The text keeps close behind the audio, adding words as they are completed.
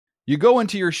You go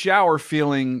into your shower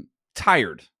feeling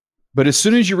tired, but as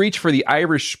soon as you reach for the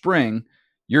Irish Spring,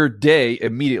 your day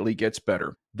immediately gets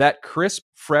better. That crisp,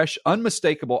 fresh,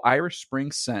 unmistakable Irish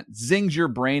Spring scent zings your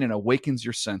brain and awakens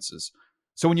your senses.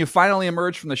 So when you finally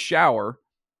emerge from the shower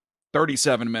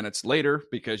 37 minutes later,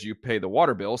 because you pay the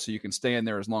water bill so you can stay in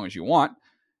there as long as you want,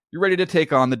 you're ready to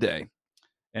take on the day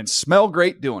and smell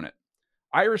great doing it.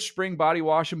 Irish Spring Body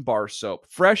Wash and Bar Soap.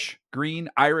 Fresh, green,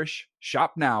 Irish.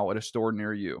 Shop now at a store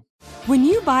near you. When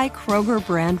you buy Kroger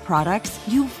brand products,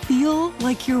 you feel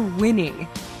like you're winning.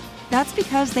 That's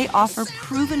because they offer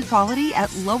proven quality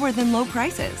at lower than low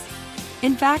prices.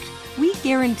 In fact, we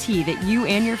guarantee that you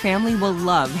and your family will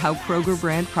love how Kroger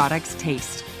brand products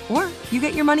taste, or you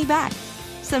get your money back.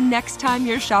 So next time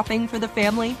you're shopping for the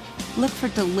family, look for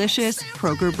delicious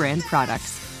Kroger brand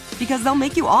products, because they'll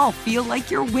make you all feel like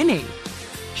you're winning.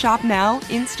 Shop now,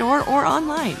 in-store, or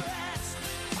online.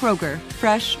 Kroger,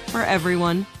 fresh for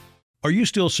everyone. Are you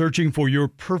still searching for your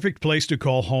perfect place to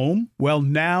call home? Well,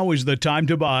 now is the time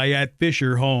to buy at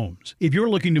Fisher Homes. If you're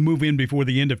looking to move in before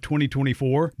the end of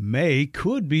 2024, May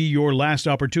could be your last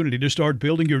opportunity to start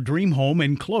building your dream home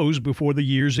and close before the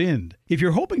year's end. If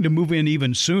you're hoping to move in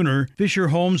even sooner, Fisher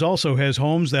Homes also has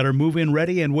homes that are move-in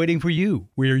ready and waiting for you,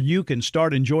 where you can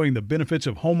start enjoying the benefits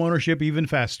of homeownership even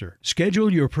faster.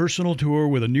 Schedule your personal tour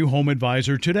with a new home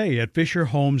advisor today at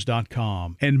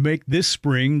FisherHomes.com and make this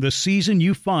spring the season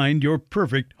you find your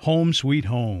perfect home sweet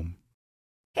home.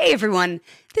 Hey everyone,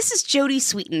 this is Jody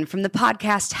Sweeten from the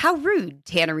podcast How Rude,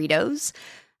 Tanneritos.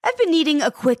 I've been needing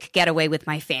a quick getaway with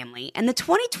my family, and the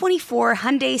 2024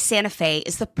 Hyundai Santa Fe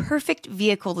is the perfect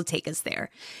vehicle to take us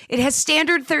there. It has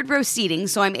standard third-row seating,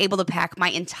 so I'm able to pack my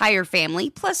entire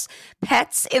family, plus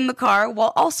pets, in the car,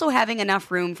 while also having enough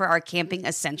room for our camping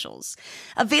essentials.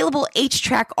 Available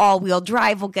H-Track all-wheel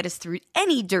drive will get us through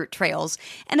any dirt trails,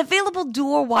 and available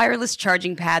dual wireless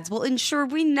charging pads will ensure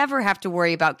we never have to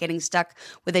worry about getting stuck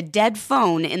with a dead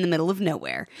phone in the middle of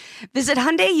nowhere. Visit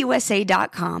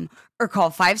HyundaiUSA.com or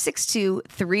call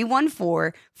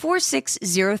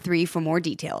 562-314-4603 for more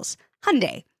details.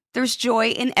 Hyundai, there's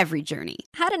joy in every journey.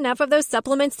 Had enough of those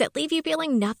supplements that leave you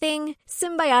feeling nothing?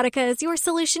 Symbiotica is your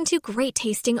solution to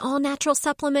great-tasting, all-natural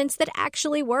supplements that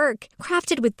actually work.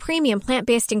 Crafted with premium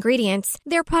plant-based ingredients,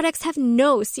 their products have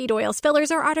no seed oils,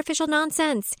 fillers, or artificial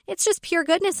nonsense. It's just pure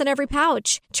goodness in every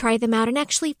pouch. Try them out and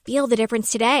actually feel the difference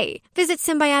today. Visit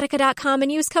Symbiotica.com and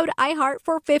use code IHEART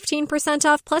for 15%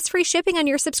 off plus free shipping on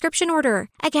your subscription order.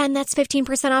 Again, that's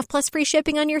 15% off plus free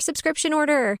shipping on your subscription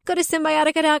order. Go to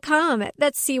Symbiotica.com.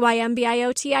 That's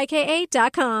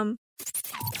CYMBIOTIKA.com.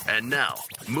 And now,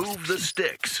 Move the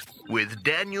Sticks with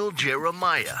Daniel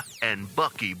Jeremiah and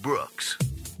Bucky Brooks.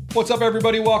 What's up,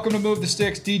 everybody? Welcome to Move the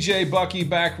Sticks. DJ Bucky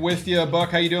back with you.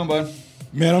 Buck, how you doing, bud?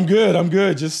 Man, I'm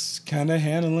good. Just kind of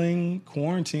handling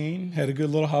quarantine. Had a good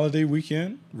little holiday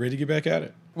weekend. Ready to get back at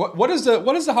it. What does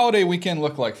the holiday weekend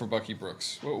look like for Bucky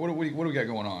Brooks? What do we got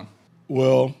going on?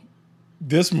 Well,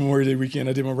 this Memorial Day weekend,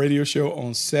 I did my radio show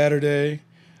on Saturday.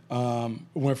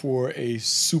 Went for a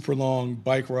super long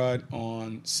bike ride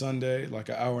on Sunday, like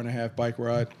an hour and a half bike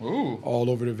ride. Ooh. All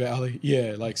over the valley.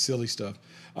 Yeah, like silly stuff.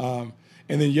 And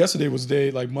then yesterday was the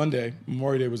day, like Monday,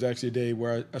 Memorial Day was actually a day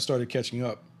where I started catching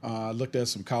up. Looked at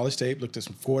some college tape, looked at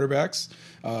some quarterbacks.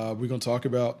 We're going to talk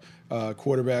about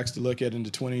quarterbacks to look at in the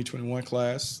 2021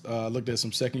 class. Looked at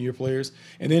some second-year players.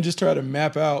 And then just try to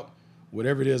map out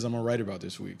whatever it is I'm going to write about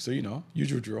this week. So,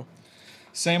 usual drill.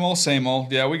 Same old.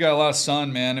 Yeah, we got a lot of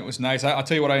sun, man. It was nice. I'll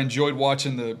tell you what, I enjoyed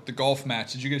watching the golf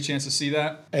match. Did you get a chance to see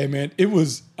that? Hey, man, it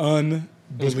was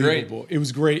unbelievable. It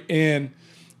was great. And,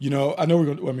 I know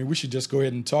we should just go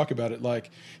ahead and talk about it. Like,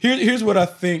 here's what I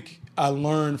think I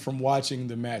learned from watching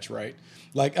the match, right?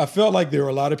 Like, I felt like there were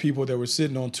a lot of people that were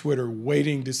sitting on Twitter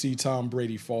waiting to see Tom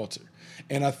Brady falter.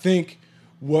 And I think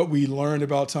what we learned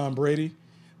about Tom Brady,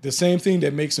 the same thing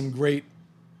that makes him great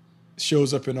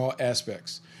shows up in all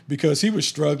aspects. Because he was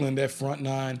struggling that front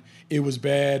nine. It was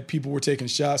bad. People were taking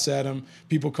shots at him.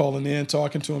 People calling in,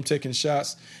 talking to him, taking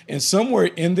shots. And somewhere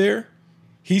in there,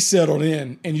 he settled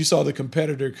in, and you saw the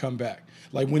competitor come back.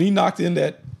 Like when he knocked in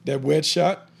that wedge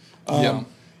shot, you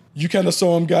kind of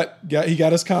saw him he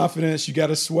got his confidence, you got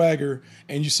his swagger,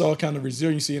 and you saw kind of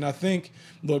resiliency. And I think,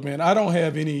 look, man, I don't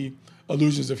have any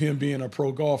illusions of him being a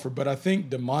pro golfer, but I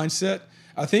think the mindset,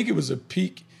 it was a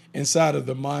peak inside of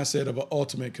the mindset of an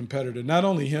ultimate competitor. Not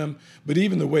only him, but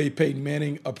even the way Peyton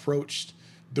Manning approached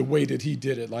the way that he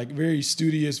did it. Like very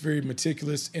studious, very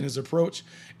meticulous in his approach.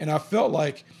 And I felt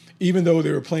like even though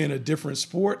they were playing a different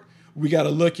sport, we got to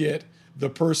look at the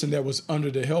person that was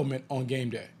under the helmet on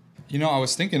game day. I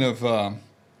was thinking of a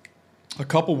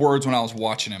couple words when I was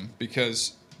watching him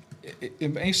because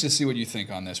I'm anxious to see what you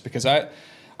think on this, because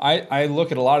I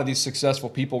look at a lot of these successful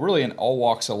people really in all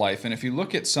walks of life. And if you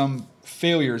look at some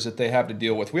failures that they have to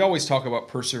deal with, we always talk about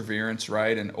perseverance,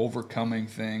 right, and overcoming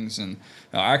things. And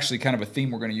actually kind of a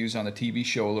theme we're going to use on the TV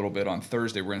show a little bit on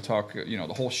Thursday. We're going to talk,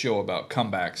 the whole show about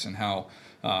comebacks and how,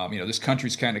 this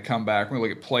country's kind of come back. We're going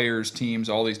to look at players, teams,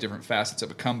 all these different facets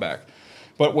of a comeback.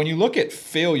 But when you look at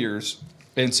failures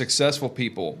and successful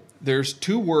people, there's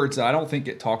two words that I don't think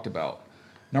get talked about.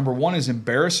 Number one is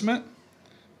embarrassment,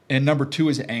 and number two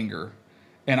is anger.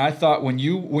 And I thought when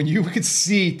you could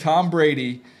see Tom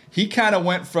Brady, he kind of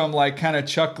went from like kind of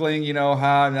chuckling,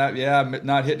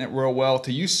 not hitting it real well,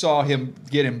 to you saw him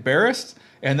get embarrassed.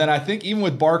 And then I think even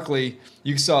with Barkley,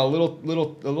 you saw a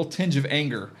little tinge of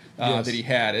anger that he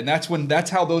had. And that's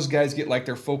how those guys get like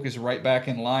their focus right back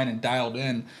in line and dialed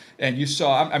in. And you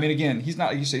saw, again, he's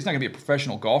not going to be a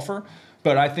professional golfer,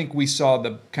 but I think we saw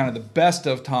the kind of the best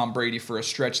of Tom Brady for a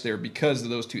stretch there because of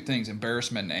those two things,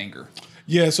 embarrassment and anger.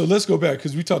 Yeah, so let's go back,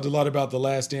 because we talked a lot about The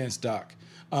Last Dance doc,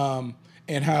 and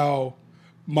how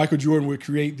Michael Jordan would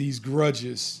create these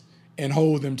grudges and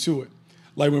hold them to it.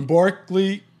 Like when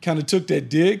Barkley kind of took that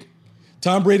dig,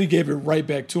 Tom Brady gave it right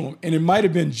back to him. And it might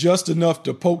have been just enough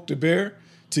to poke the bear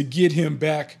to get him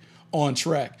back on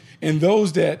track. And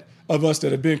those of us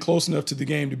that have been close enough to the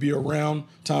game to be around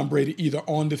Tom Brady, either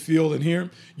on the field and here,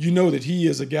 you know that he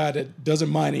is a guy that doesn't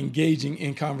mind engaging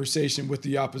in conversation with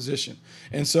the opposition.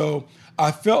 And so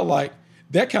I felt like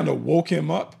that kind of woke him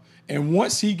up. And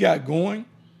once he got going,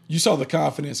 you saw the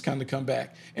confidence kind of come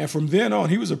back. And from then on,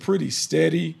 he was a pretty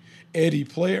steady Eddie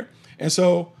player. And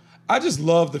so I just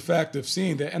love the fact of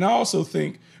seeing that. And I also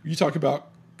think you talk about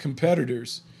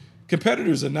competitors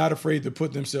are not afraid to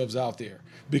put themselves out there,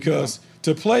 because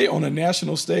to play on a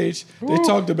national stage, they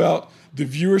talked about the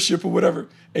viewership or whatever.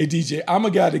 Hey, DJ, I'm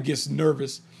a guy that gets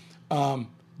nervous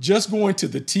just going to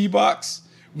the tee box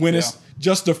when it's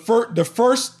just the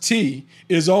first tee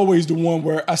is always the one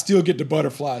where I still get the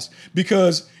butterflies,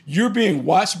 because you're being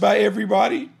watched by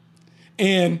everybody.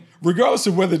 And regardless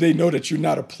of whether they know that you're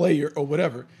not a player or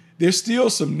whatever, there's still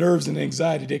some nerves and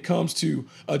anxiety that comes to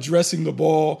addressing the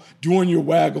ball, doing your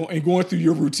waggle, and going through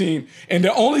your routine. And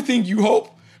the only thing you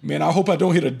hope, man, I hope I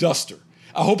don't hit a duster.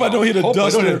 I hope I don't hit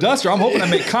a duster. I'm hoping I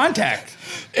make contact.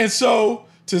 And so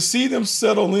to see them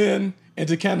settle in and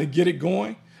to kind of get it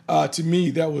going, to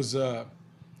me, that was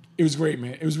it was great,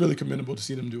 man. It was really commendable to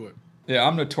see them do it. Yeah,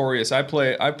 I'm notorious. I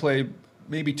play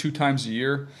maybe 2 times a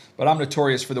year, but I'm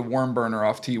notorious for the worm burner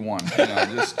off T1.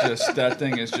 Just that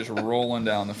thing is just rolling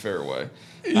down the fairway.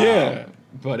 Yeah.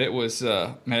 But it was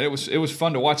it was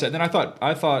fun to watch that. And then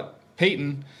I thought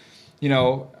Peyton,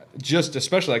 just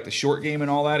especially like the short game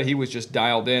and all that, he was just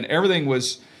dialed in. Everything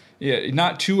was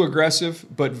not too aggressive,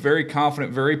 but very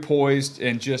confident, very poised,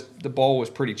 and just the ball was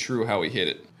pretty true how he hit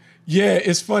it. Yeah,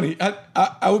 it's funny.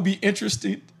 I would be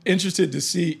interested to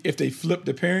see if they flip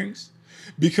the pairings,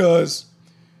 because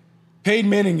Peyton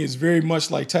Manning is very much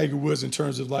like Tiger Woods in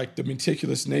terms of like the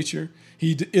meticulous nature.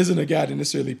 He isn't a guy that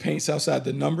necessarily paints outside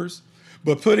the numbers,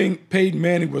 but putting Peyton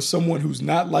Manning with someone who's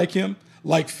not like him,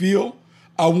 like Phil,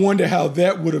 I wonder how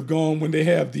that would have gone when they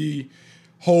have the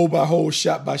hole-by-hole,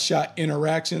 shot-by-shot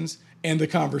interactions and the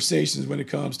conversations when it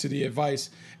comes to the advice,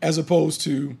 as opposed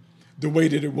to the way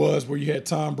that it was where you had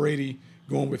Tom Brady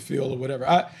going with Phil or whatever.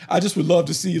 I just would love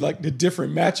to see like the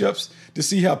different matchups, to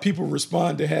see how people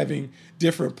respond to having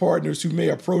different partners who may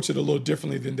approach it a little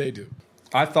differently than they do.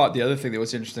 I thought the other thing that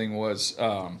was interesting was,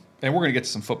 and we're going to get to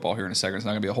some football here in a second. It's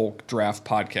not going to be a whole draft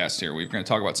podcast here. We're going to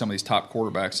talk about some of these top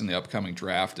quarterbacks in the upcoming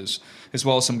draft, as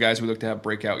well as some guys we look to have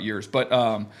breakout years. But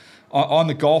on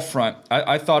the golf front,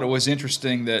 I thought it was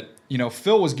interesting that,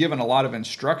 Phil was given a lot of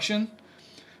instruction,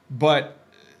 but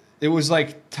it was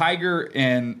like Tiger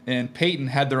and Peyton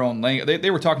had their own lane.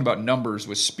 They were talking about numbers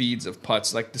with speeds of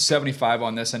putts, like the 75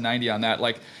 on this and 90 on that.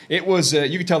 Like it was,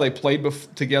 you could tell they played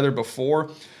together before,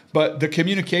 but the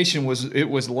communication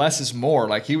was less is more.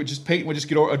 Like Peyton would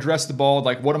just address the ball,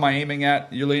 like what am I aiming at?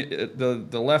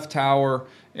 The left tower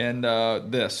and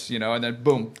this, and then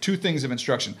boom, 2 things of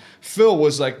instruction. Phil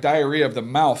was like diarrhea of the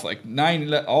mouth, like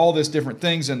 9, all this different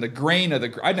things, and the grain of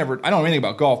the. I don't know anything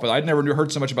about golf, but I'd never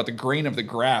heard so much about the grain of the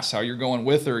grass, how you're going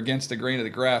with or against the grain of the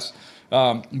grass.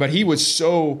 But he was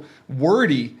so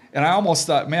wordy, and I almost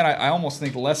thought, man, I almost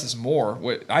think less is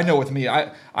more. I know with me,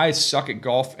 I suck at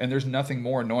golf, and there's nothing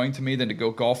more annoying to me than to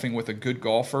go golfing with a good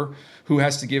golfer who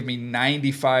has to give me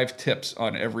 95 tips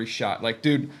on every shot. Like,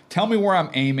 dude, tell me where I'm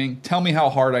aiming. Tell me how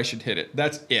hard I should hit it.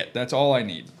 That's it. That's all I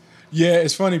need. Yeah,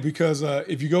 it's funny because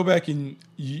if you go back and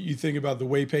you think about the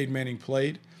way Peyton Manning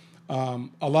played, a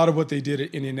lot of what they did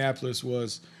at Indianapolis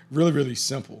was really, really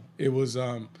simple. It was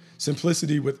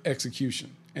simplicity with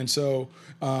execution. And so,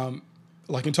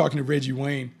 like in talking to Reggie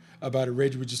Wayne about it,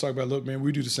 Reggie would just talk about, look, man,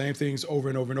 we do the same things over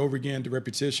and over and over again. The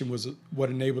repetition was what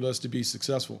enabled us to be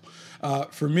successful.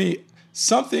 For me,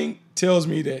 something tells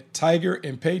me that Tiger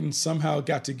and Peyton somehow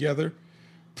got together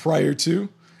prior to,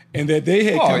 and that they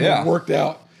had worked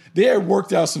out. They had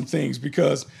worked out some things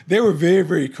because they were very,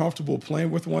 very comfortable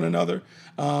playing with one another.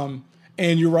 And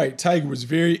you're right, Tiger was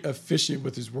very efficient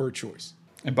with his word choice.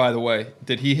 And by the way,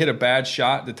 did he hit a bad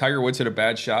shot? Did Tiger Woods hit a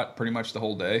bad shot pretty much the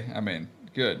whole day? I mean,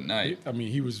 good night. I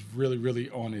mean, he was really, really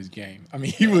on his game. I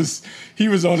mean, he was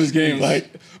on his game.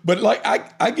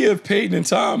 I give Peyton and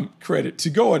Tom credit to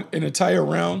go an entire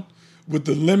round with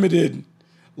the limited,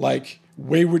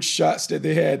 wayward shots that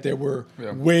they had that were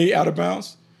way out of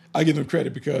bounds. I give them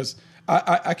credit because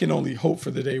I can only hope for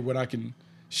the day when I can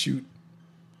shoot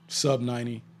sub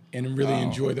 90 and really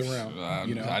enjoy the round. I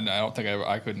don't think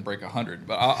I couldn't break 100,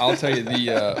 but I'll tell you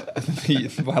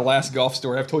my last golf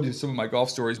story. I've told you some of my golf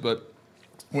stories, but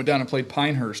went down and played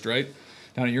Pinehurst, right?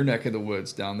 Down in your neck of the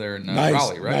woods down there in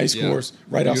Raleigh, right? Nice course,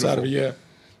 right Beautiful. Outside of it, yeah.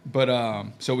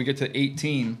 But so we get to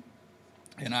 18,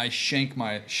 and I shank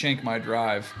my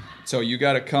drive. So you're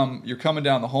coming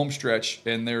down the home stretch,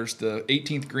 and there's the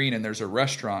 18th green, and there's a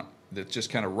restaurant that just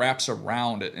kind of wraps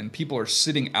around it, and people are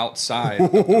sitting outside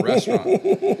of the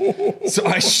restaurant. So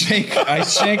I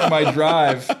shank my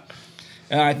drive,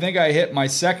 and I think I hit my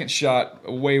second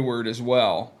shot wayward as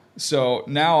well. So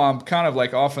now I'm kind of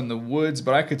off in the woods,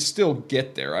 but I could still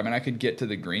get there. I mean, I could get to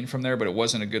the green from there, but it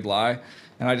wasn't a good lie.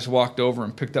 And I just walked over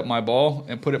and picked up my ball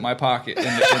and put it in my pocket. And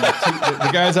the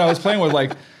guys I was playing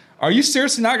with are you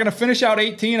seriously not going to finish out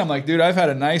 18? I'm like, dude, I've had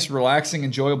a nice, relaxing,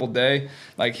 enjoyable day.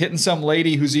 Hitting some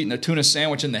lady who's eating a tuna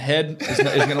sandwich in the head is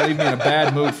going to leave me in a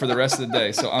bad mood for the rest of the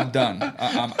day. So I'm done.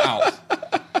 I'm out.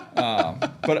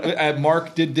 But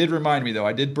Mark did remind me, though.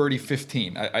 I did birdie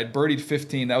 15. I birdied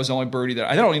 15. That was the only birdie that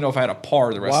I don't even know if I had a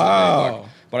par the rest of the day.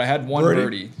 But I had one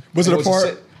birdie. Was it a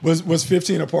par? Was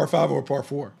 15 a par 5 or a par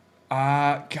 4?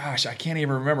 Gosh, I can't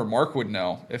even remember. Mark would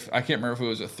know. I can't remember if it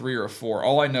was a 3 or a 4.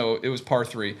 All I know, it was par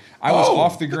 3. I was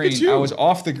off the green. I was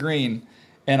off the green,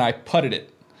 and I putted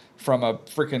it from a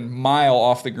freaking mile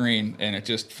off the green, and it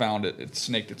just found it. It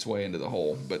snaked its way into the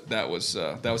hole. But that was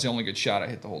the only good shot I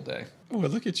hit the whole day. Oh, well,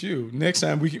 look at you! Next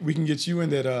time we can get you in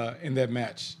that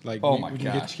match.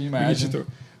 Can you imagine?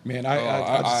 Man,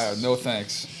 no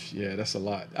thanks. Yeah, that's a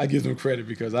lot. I give them credit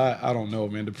because I don't know,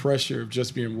 man. The pressure of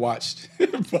just being watched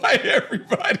by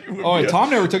everybody.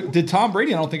 Did Tom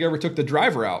Brady? I don't think ever took the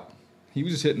driver out. He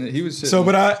was just hitting it. He was hitting. So,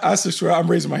 but I subscribe. I'm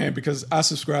raising my hand because I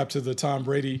subscribe to the Tom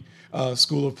Brady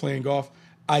school of playing golf.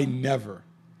 I never,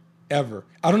 ever.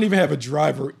 I don't even have a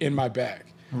driver in my bag.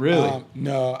 Really?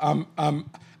 No. I'm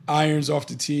irons off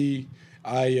the tee.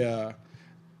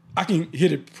 I can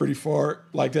hit it pretty far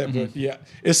like that, but yeah,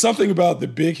 it's something about the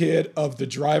big head of the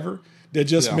driver that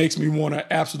just makes me want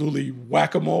to absolutely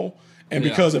whack-a-mole, and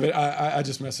because of it, I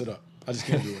just mess it up. I just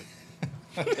can't do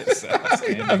it.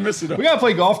 I mess it up. We gotta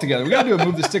play golf together. We gotta do a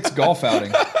Move the Sticks golf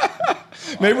outing.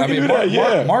 Maybe we can do that.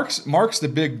 Yeah, Mark's the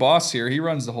big boss here. He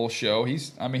runs the whole show.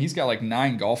 He's got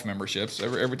 9 golf memberships.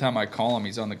 Every time I call him,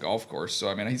 he's on the golf course.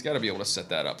 So he's got to be able to set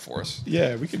that up for us.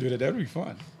 Yeah, we can do that. That would be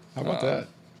fun. How about that?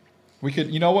 We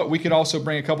could, we could also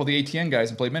bring a couple of the ATN guys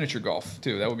and play miniature golf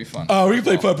too. That would be fun. Oh, we can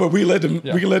play putt, but we let them.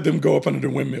 Yeah. We can let them go up under the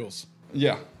windmills.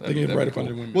 Yeah, they can get right up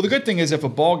under the windmills. Well, the good thing is if a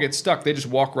ball gets stuck, they just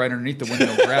walk right underneath the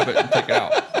windmill, grab it, and take it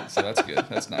out. So that's good.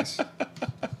 That's nice.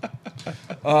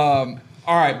 All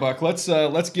right, Buck. Let's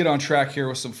get on track here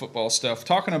with some football stuff.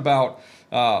 Talking about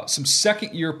some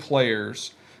second-year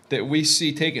players that we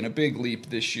see taking a big leap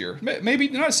this year. Maybe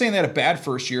not saying they had a bad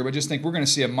first year, but just think we're going to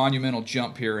see a monumental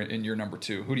jump here in year number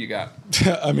 2. Who do you got?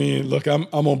 I mean, look, I'm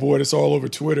on board. It's all over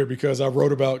Twitter because I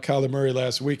wrote about Kyler Murray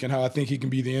last week and how I think he can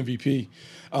be the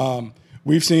MVP.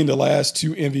 We've seen the last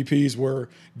 2 MVPs were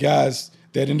guys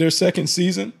that in their second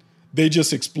season, they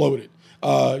just exploded.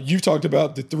 You talked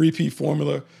about the 3P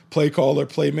formula, play caller,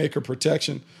 playmaker,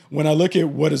 protection. When I look at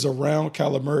what is around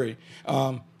Kyler Murray,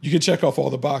 you can check off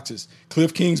all the boxes.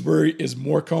 Cliff Kingsbury is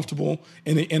more comfortable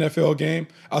in the NFL game.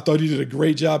 I thought he did a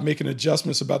great job making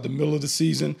adjustments about the middle of the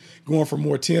season, going from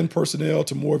more 10 personnel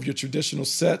to more of your traditional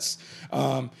sets.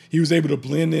 He was able to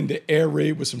blend in the air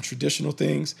raid with some traditional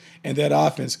things, and that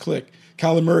offense clicked.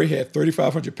 Kyler Murray had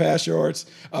 3,500 pass yards,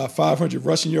 500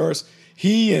 rushing yards.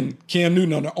 He and Cam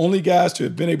Newton are the only guys to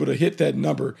have been able to hit that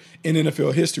number in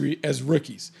NFL history as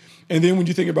rookies. And then when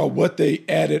you think about what they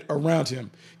added around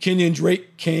him, Kenyon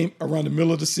Drake came around the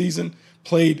middle of the season,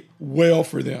 played well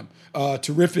for them.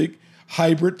 Terrific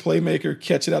hybrid playmaker,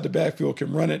 catch it out the backfield,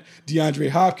 can run it. DeAndre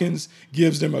Hopkins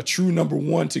gives them a true number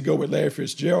one to go with Larry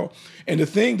Fitzgerald. And the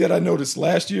thing that I noticed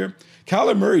last year,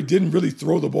 Kyler Murray didn't really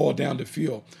throw the ball down the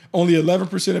field. Only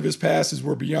 11% of his passes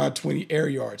were beyond 20 air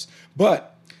yards.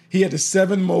 But he had the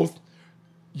 7th most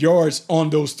yards on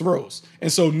those throws.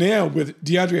 And so now with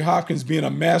DeAndre Hopkins being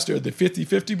a master of the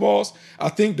 50-50 balls, I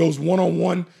think those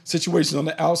one-on-one situations on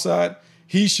the outside,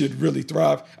 he should really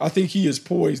thrive. I think he is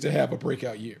poised to have a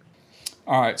breakout year.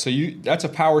 All right, so that's a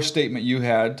power statement you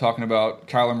had talking about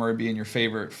Kyler Murray being your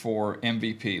favorite for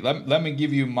MVP. Let me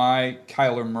give you my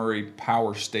Kyler Murray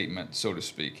power statement, so to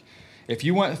speak. If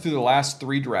you went through the last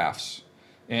 3 drafts,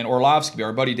 and Orlovsky,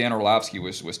 our buddy Dan Orlovsky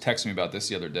was texting me about this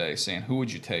the other day, saying, who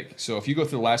would you take? So if you go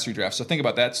through the last 3 drafts, so think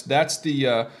about that. That's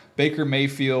the Baker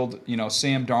Mayfield,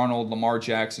 Sam Darnold, Lamar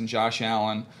Jackson, Josh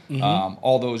Allen,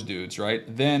 all those dudes, right?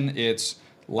 Then it's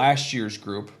last year's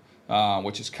group,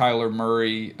 which is Kyler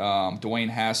Murray, Dwayne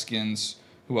Haskins,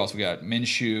 who else we got?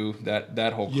 Minshew,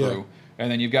 that whole crew. Yeah. And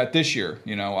then you've got this year,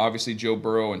 obviously Joe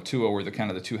Burrow and Tua were the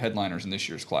kind of the 2 headliners in this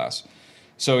year's class.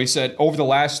 So he said, over the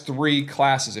last 3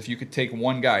 classes, if you could take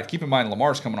one guy, keep in mind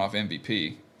Lamar's coming off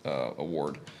MVP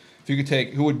award. If you could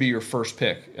take, who would be your first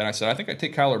pick? And I said, I think I'd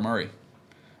take Kyler Murray.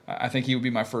 I think he would be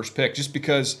my first pick just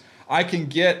because I can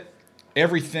get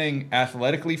everything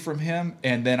athletically from him,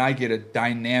 and then I get a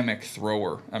dynamic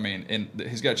thrower. I mean, and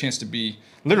he's got a chance to be,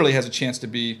 literally has a chance to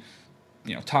be,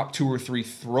 top 2 or 3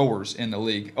 throwers in the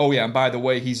league. Oh, yeah, and by the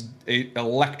way, he's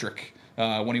electric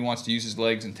when he wants to use his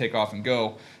legs and take off and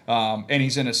go. And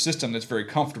he's in a system that's very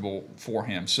comfortable for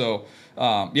him. So,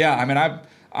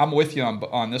 I'm with you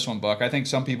on this one, Buck. I think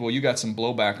some people, you got some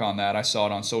blowback on that. I saw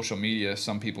it on social media,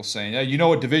 some people saying, yeah, you know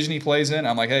what division he plays in?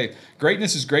 I'm like, hey,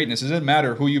 greatness is greatness. It doesn't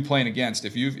matter who you're playing against.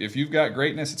 If you've got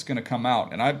greatness, it's going to come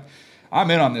out. And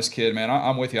I'm in on this kid, man.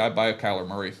 I'm with you. I'd buy Kyler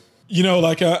Murray.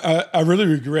 I really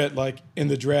regret, in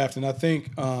the draft, and I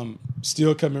think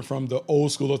still coming from the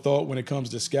old school of thought when it comes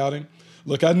to scouting.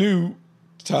 Look, I knew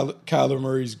Kyler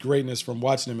Murray's greatness from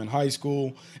watching him in high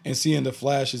school and seeing the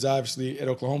flashes, obviously, at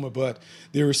Oklahoma, but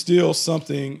there was still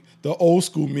something, the old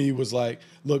school me was like,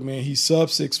 look, man, he's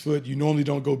sub 6 foot. You normally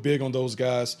don't go big on those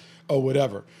guys or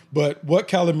whatever. But what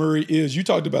Kyler Murray is, you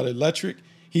talked about electric,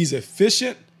 he's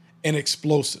efficient and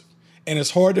explosive. And it's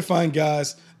hard to find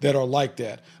guys that are like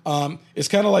that. It's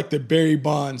kind of like the Barry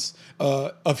Bonds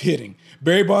of hitting.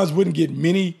 Barry Bonds wouldn't get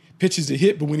many pitches to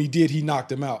hit, but when he did, he knocked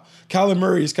them out. Kyler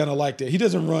Murray is kind of like that. He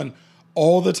doesn't run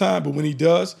all the time, but when he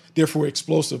does, therefore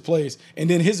explosive plays.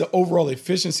 And then his overall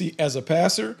efficiency as a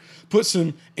passer puts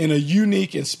him in a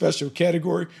unique and special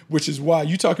category, which is why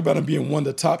you talk about him being one of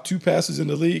the top 2 passers in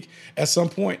the league. At some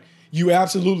point, you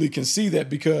absolutely can see that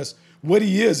because what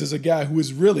he is a guy who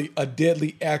is really a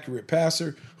deadly accurate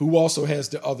passer who also has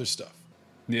the other stuff.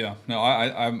 Yeah, no,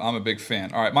 I'm a big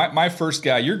fan. All right, my first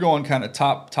guy, you're going kind of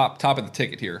top of the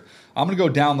ticket here. I'm going to go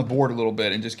down the board a little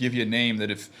bit and just give you a name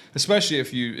that especially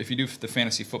if you do the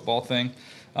fantasy football thing,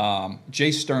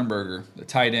 Jay Sternberger, the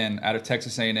tight end out of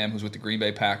Texas A&M who's with the Green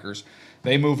Bay Packers.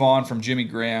 They move on from Jimmy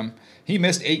Graham. He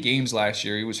missed 8 games last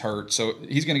year. He was hurt, so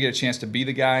he's going to get a chance to be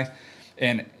the guy.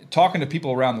 And talking to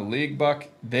people around the league, Buck,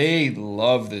 they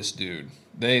love this dude.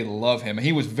 They love him.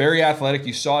 He was very athletic.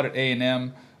 You saw it at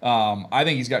A&M. I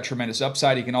think he's got tremendous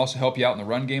upside. He can also help you out in the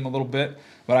run game a little bit.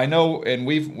 But I know, and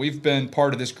we've been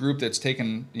part of this group that's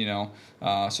taken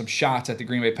some shots at the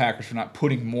Green Bay Packers for not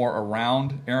putting more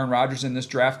around Aaron Rodgers in this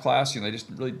draft class. They just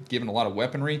really given a lot of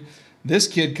weaponry. This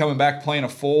kid coming back playing a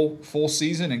full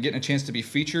season and getting a chance to be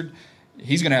featured,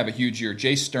 he's going to have a huge year.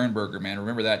 Jay Sternberger, man,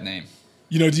 remember that name.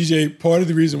 DJ, part of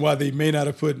the reason why they may not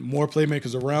have put more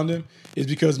playmakers around him is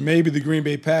because maybe the Green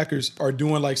Bay Packers are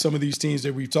doing like some of these teams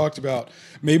that we've talked about.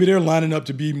 Maybe they're lining up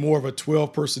to be more of a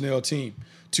 12-personnel team,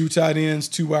 2 tight ends,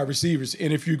 2 wide receivers.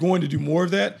 And if you're going to do more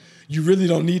of that, you really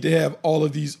don't need to have all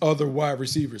of these other wide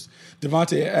receivers.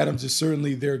 Devontae Adams is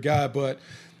certainly their guy, but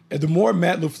the more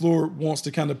Matt LaFleur wants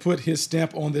to kind of put his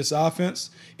stamp on this offense,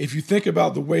 if you think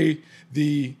about the way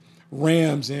the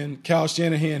Rams and Kyle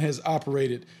Shanahan has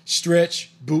operated, stretch,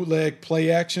 bootleg,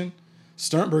 play action,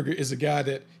 Sternberger is a guy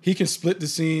that he can split the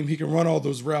seam, he can run all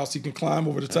those routes, he can climb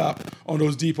over the top on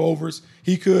those deep overs.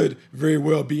 He could very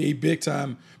well be a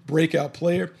big-time breakout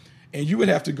player. And you would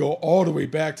have to go all the way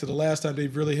back to the last time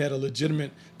they've really had a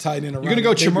legitimate tight end around. You're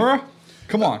going to go Chimura?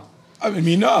 Come on.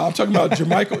 No, I'm talking about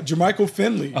Jermichael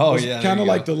Finley. Oh, yeah. Kind of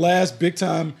like the last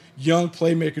big-time young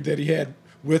playmaker that he had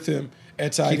with him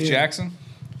at tight end. Keith Jackson?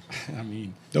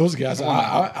 Those guys,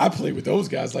 I play with those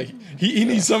guys. Like, he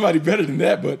needs somebody better than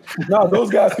that, but no, those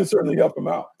guys can certainly help him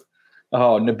out.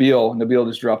 Oh, Nabil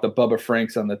just dropped a Bubba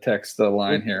Franks on the text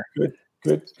line here.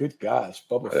 Good gosh,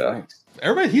 Bubba Franks.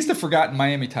 Everybody, he's the forgotten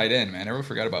Miami tight end, man. Everyone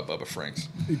forgot about Bubba Franks.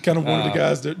 Kind of one of the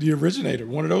guys, the originator,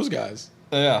 one of those guys.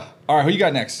 Yeah. All right, who you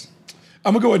got next?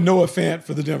 I'm going to go with Noah Fant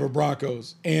for the Denver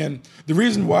Broncos. And the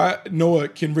reason why Noah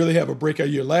can really have a breakout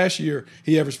year, last year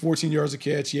he averaged 14 yards a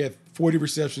catch. He had 40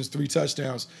 receptions, 3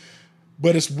 touchdowns.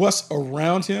 But it's what's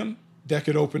around him that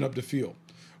could open up the field.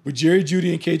 With Jerry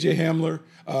Jeudy and KJ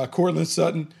Hamler, Cortland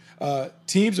Sutton,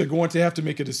 teams are going to have to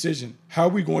make a decision. How are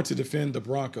we going to defend the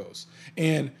Broncos?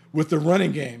 And with the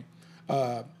running game,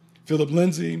 Phillip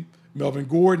Lindsay, Melvin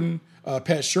Gordon,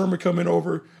 Pat Shermer coming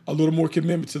over, a little more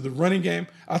commitment to the running game.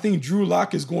 I think Drew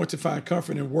Lock is going to find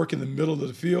comfort and work in the middle of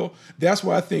the field. That's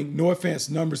why I think Noah Fant's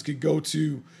numbers could go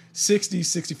to 60,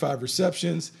 65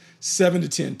 receptions, 7 to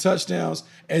 10 touchdowns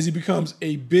as he becomes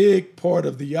a big part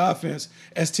of the offense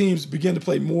as teams begin to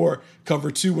play more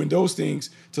cover 2 and those things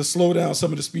to slow down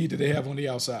some of the speed that they have on the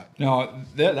outside. No,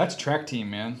 that's track team,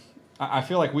 man. I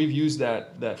feel like we've used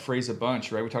that phrase a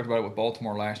bunch, right? We talked about it with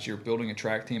Baltimore last year, building a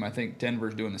track team. I think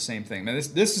Denver's doing the same thing. Man,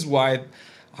 this is why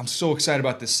I'm so excited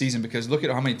about this season, because look at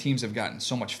how many teams have gotten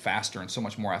so much faster and so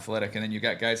much more athletic. And then you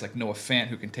got guys like Noah Fant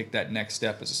who can take that next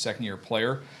step as a second-year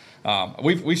player.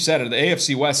 We've said it. The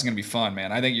AFC West is going to be fun,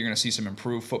 man. I think you're going to see some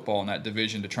improved football in that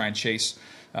division to try and chase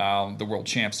the world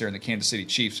champs there in the Kansas City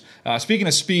Chiefs. Speaking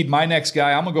of speed, my next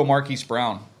guy, I'm going to go Marquise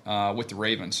Brown with the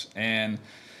Ravens. And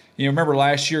remember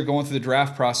last year going through the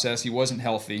draft process, he wasn't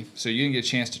healthy, so you didn't get a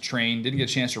chance to train, didn't get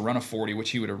a chance to run a 40,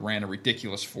 which he would have ran a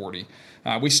ridiculous 40.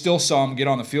 We still saw him get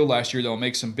on the field last year, though, and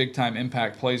make some big-time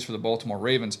impact plays for the Baltimore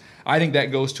Ravens. I think that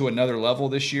goes to another level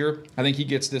this year. I think he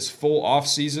gets this full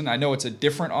offseason. I know it's a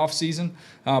different offseason,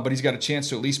 but he's got a chance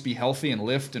to at least be healthy and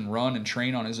lift and run and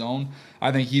train on his own.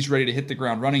 I think he's ready to hit the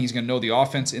ground running. He's going to know the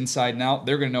offense inside and out.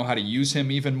 They're going to know how to use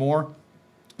him even more.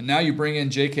 And now you bring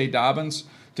in J.K. Dobbins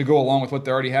to go along with what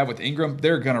they already have with Ingram.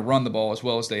 They're going to run the ball as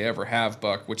well as they ever have,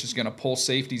 Buck, which is going to pull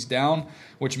safeties down,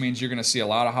 which means you're going to see a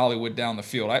lot of Hollywood down the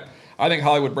field. I think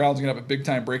Hollywood Brown's going to have a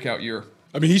big-time breakout year.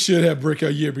 I mean, he should have a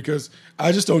breakout year because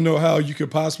I just don't know how you could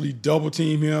possibly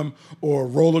double-team him or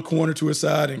roll a corner to his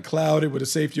side and cloud it with a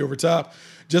safety over top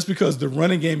just because the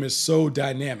running game is so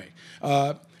dynamic.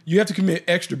 You have to commit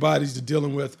extra bodies to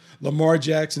dealing with Lamar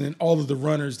Jackson and all of the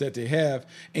runners that they have.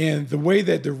 And the way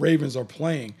that the Ravens are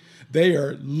playing, they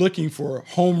are looking for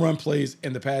home run plays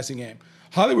in the passing game.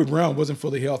 Hollywood Brown wasn't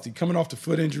fully healthy, coming off the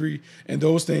foot injury and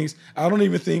those things. I don't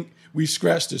even think we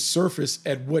scratched the surface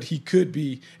at what he could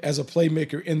be as a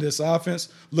playmaker in this offense.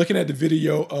 Looking at the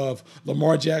video of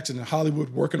Lamar Jackson and Hollywood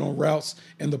working on routes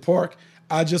in the park,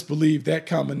 I just believe that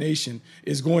combination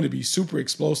is going to be super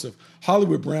explosive.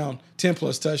 Hollywood Brown,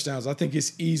 10-plus touchdowns. I think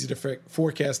it's easy to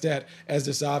forecast that as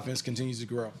this offense continues to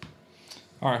grow.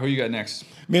 All right, who you got next?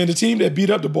 Man, the team that beat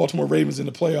up the Baltimore Ravens in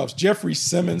the playoffs, Jeffrey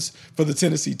Simmons for the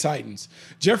Tennessee Titans.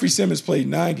 Jeffrey Simmons played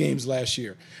 9 games last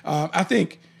year. I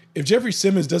think if Jeffrey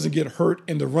Simmons doesn't get hurt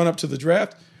in the run-up to the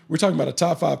draft, we're talking about a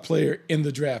top 5 player in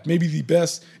the draft, maybe the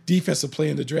best defensive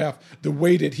player in the draft, the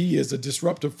way that he is a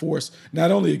disruptive force, not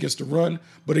only against the run,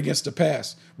 but against the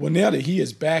pass. Well, now that he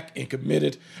is back and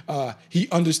committed, he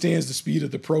understands the speed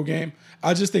of the pro game.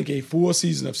 I just think a full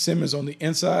season of Simmons on the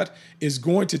inside is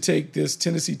going to take this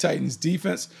Tennessee Titans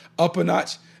defense up a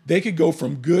notch. They could go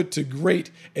from good to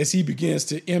great as he begins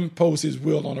to impose his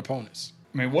will on opponents.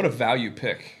 I mean, what a value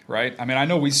pick, right? I mean, I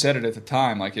know we said it at the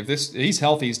time. Like, if he's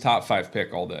healthy, he's top 5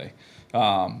 pick all day.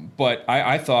 But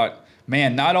I thought,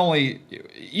 man, not only,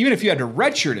 even if you had to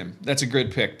redshirt him, that's a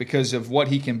good pick because of what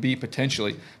he can be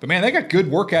potentially. But, man, they got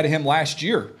good work out of him last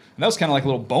year. And that was kind of like a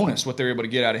little bonus what they were able to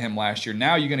get out of him last year.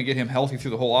 Now you're going to get him healthy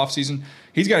through the whole offseason.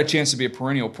 He's got a chance to be a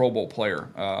perennial Pro Bowl player.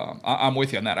 I'm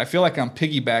with you on that. I feel like I'm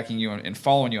piggybacking you and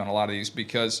following you on a lot of these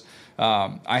because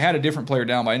I had a different player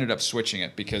down, but I ended up switching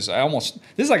it because this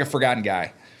is like a forgotten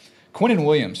guy. Quinnen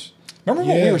Williams. Remember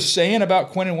what we were saying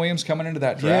about Quinnen Williams coming into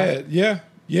that draft? Yeah.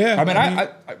 I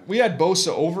mean, we had Bosa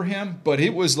over him, but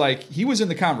it was like he was in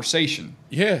the conversation.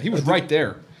 Yeah. He was right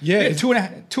there. Yeah. He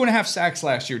had two and a half sacks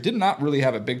last year. Did not really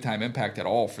have a big-time impact at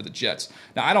all for the Jets.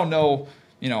 Now, I don't know,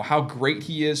 how great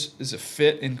he is as a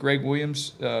fit in Greg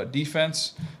Williams'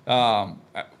 defense.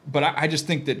 But I just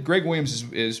think that Greg Williams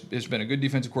has been a good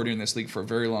defensive coordinator in this league for a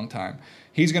very long time.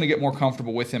 He's going to get more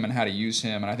comfortable with him and how to use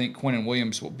him, and I think Quinnen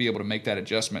Williams will be able to make that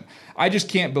adjustment. I just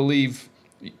can't believe,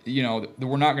 that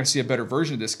we're not going to see a better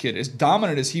version of this kid. As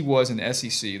dominant as he was in the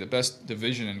SEC, the best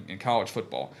division in college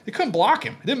football, they couldn't block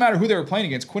him. It didn't matter who they were playing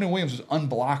against. Quinnen Williams was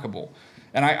unblockable.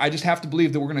 And I just have to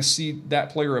believe that we're going to see that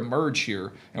player emerge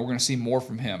here, and we're going to see more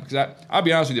from him. Because I'll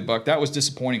be honest with you, Buck, that was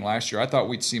disappointing last year. I thought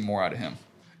we'd see more out of him.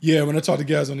 Yeah, when I talk to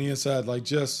guys on the inside, like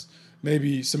just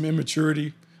maybe some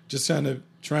immaturity, just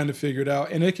trying to figure it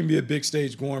out. And it can be a big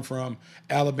stage going from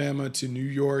Alabama to New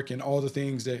York and all the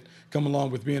things that come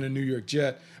along with being a New York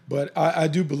Jet. But I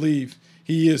do believe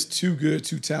he is too good,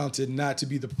 too talented not to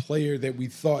be the player that we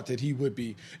thought that he would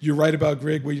be. You're right about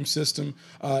Greg Williams' system.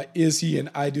 Is he an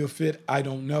ideal fit? I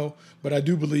don't know. But I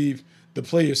do believe the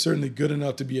player is certainly good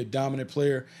enough to be a dominant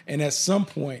player. And at some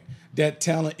point, that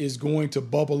talent is going to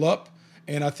bubble up.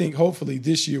 And I think hopefully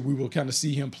this year we will kind of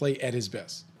see him play at his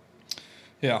best.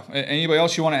 Yeah. Anybody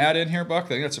else you want to add in here, Buck? I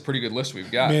think that's a pretty good list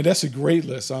we've got. Man, that's a great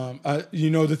list.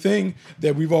 The thing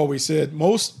that we've always said,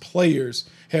 most players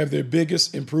have their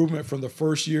biggest improvement from the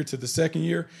first year to the second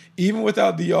year, even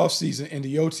without the offseason and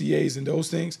the OTAs and those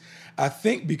things. I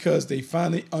think because they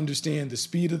finally understand the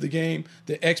speed of the game,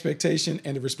 the expectation,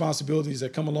 and the responsibilities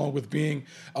that come along with being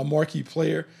a marquee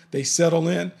player, they settle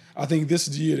in. I think this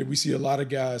is the year that we see a lot of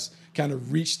guys kind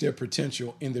of reach their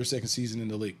potential in their second season in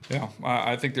the league. Yeah,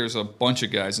 I think there's a bunch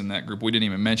of guys in that group we didn't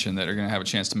even mention that are going to have a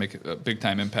chance to make a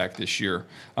big-time impact this year.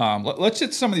 Let's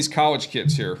hit some of these college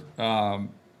kids here.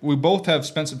 We both have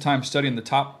spent some time studying the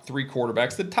top 3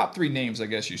 quarterbacks, the top 3 names, I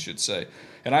guess you should say.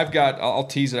 And I'll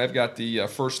tease it, I've got the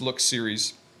First Look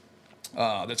series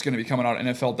that's going to be coming out at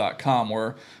NFL.com,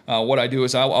 where what I do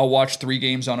is I'll watch 3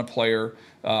 games on a player,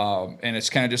 and it's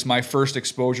kind of just my first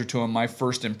exposure to him, my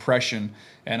first impression,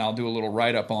 and I'll do a little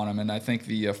write-up on him. And I think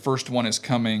the first one is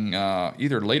coming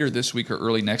either later this week or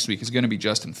early next week. Is going to be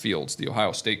Justin Fields, the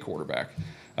Ohio State quarterback.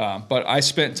 But I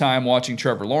spent time watching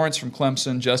Trevor Lawrence from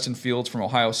Clemson, Justin Fields from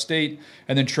Ohio State,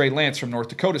 and then Trey Lance from North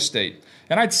Dakota State.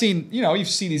 And I'd seen, you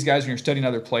see these guys when you're studying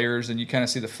other players and you kind of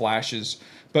see the flashes.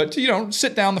 But,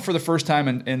 sit down for the first time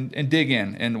and dig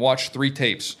in and watch 3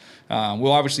 tapes.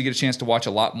 We'll obviously get a chance to watch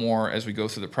a lot more as we go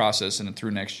through the process and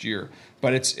through next year.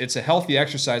 But it's a healthy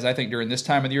exercise, I think, during this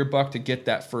time of the year, Buck, to get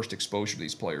that first exposure to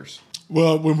these players.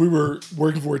 Well, when we were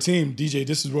working for a team, DJ,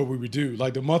 this is what we would do.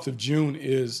 Like the month of June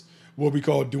is what we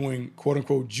call doing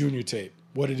quote-unquote junior tape.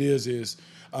 What it is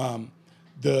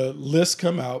the lists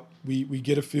come out. We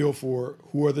get a feel for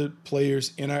who are the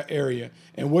players in our area.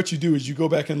 And what you do is you go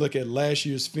back and look at last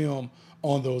year's film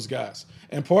on those guys.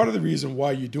 And part of the reason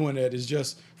why you're doing that is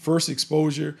just first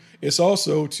exposure. It's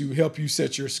also to help you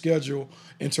set your schedule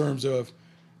in terms of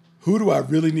who do I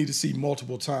really need to see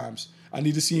multiple times. I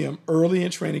need to see him early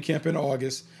in training camp in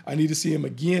August. I need to see him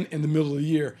again in the middle of the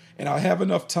year. And I have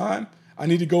enough time. I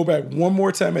need to go back one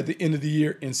more time at the end of the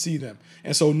year and see them.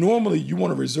 And so normally you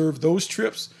want to reserve those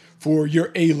trips for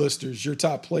your A-listers, your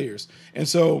top players. And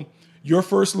so your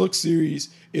First Look series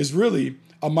is really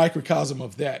a microcosm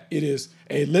of that. It is,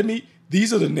 hey,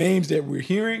 these are the names that we're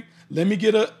hearing. Let me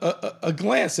get a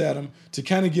glance at them to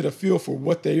kind of get a feel for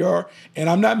what they are. And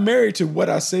I'm not married to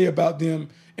what I say about them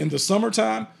in the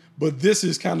summertime, but this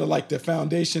is kind of like the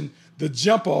foundation, the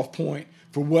jump-off point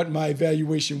for what my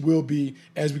evaluation will be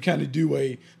as we kind of do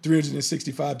a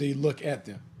 365-day look at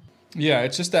them. Yeah,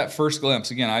 it's just that first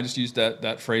glimpse. Again, I just used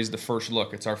that phrase, the first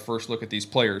look. It's our first look at these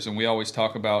players. And we always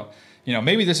talk about,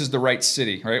 maybe this is the right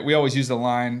city, right? We always use the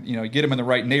line, get them in the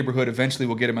right neighborhood. Eventually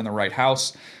we'll get them in the right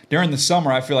house. During the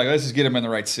summer, I feel like let's just get them in the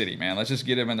right city, man. Let's just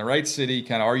get them in the right city.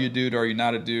 Kind of, are you a dude? Are you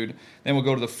not a dude? Then we'll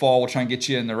go to the fall. We'll try and get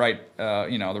you in the right,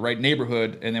 the right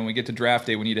neighborhood. And then we get to draft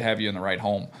day, we need to have you in the right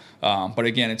home. But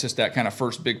again, it's just that kind of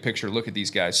first big picture look at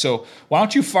these guys. So why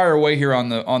don't you fire away here on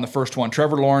the first one?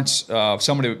 Trevor Lawrence,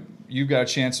 somebody you got a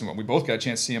chance, and we both got a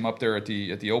chance to see him up there at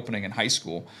the opening in high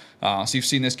school. So you've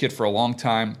seen this kid for a long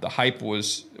time. The hype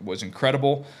was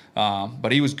incredible,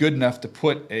 but he was good enough to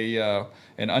put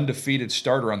an undefeated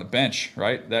starter on the bench,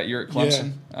 right, that year at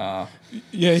Clemson.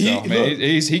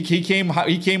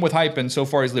 He came with hype, and so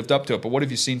far he's lived up to it. But what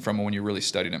have you seen from him when you really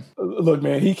studied him? Look,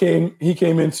 man, he came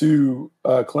into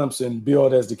Clemson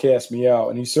billed as to cast me out,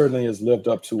 and he certainly has lived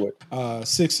up to it.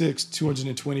 6'6",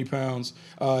 220 pounds.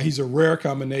 He's a rare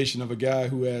combination of a guy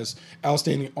who has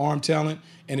outstanding arm talent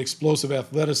and explosive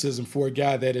athleticism for a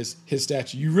guy that is his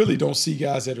stature. You really don't see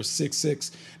guys that are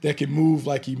 6'6" that can move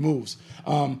like he moves.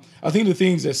 I think the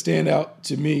things that stand out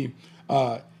to me,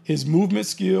 his movement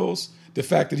skills, the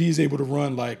fact that he's able to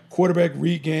run like quarterback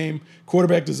read game,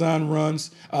 quarterback design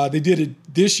runs. They did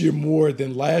it this year more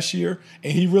than last year,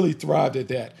 and he really thrived at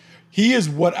that. He is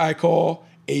what I call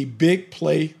a big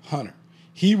play hunter.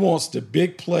 He wants the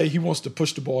big play. He wants to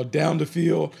push the ball down the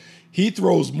field. He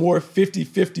throws more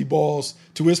 50-50 balls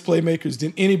to his playmakers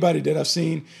than anybody that I've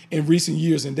seen in recent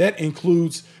years, and that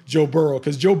includes Joe Burrow,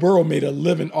 because Joe Burrow made a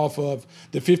living off of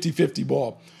the 50-50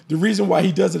 ball. The reason why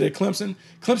he does it at Clemson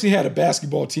had a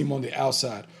basketball team on the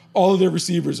outside. All of their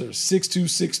receivers are 6'2",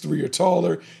 6'3", or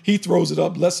taller. He throws it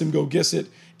up, lets them go get it,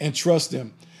 and trust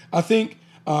them. I think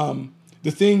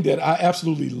the thing that I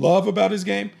absolutely love about his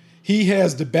game, he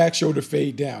has the back shoulder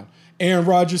fade down. Aaron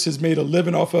Rodgers has made a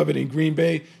living off of it in Green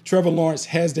Bay. Trevor Lawrence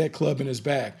has that club in his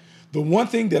bag. The one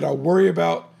thing that I worry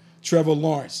about Trevor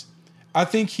Lawrence, I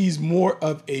think he's more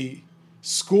of a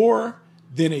scorer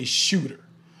than a shooter.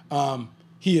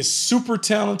 He is super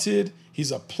talented.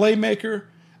 He's a playmaker.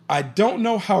 I don't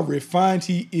know how refined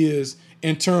he is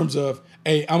in terms of,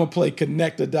 hey, I'm going to play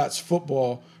connect the dots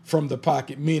football from the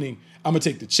pocket, meaning I'm going to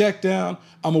take the check down.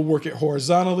 I'm going to work it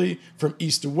horizontally from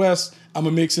east to west. I'm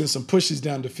going to mix in some pushes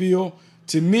down the field.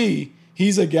 To me,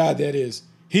 he's a guy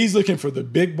he's looking for the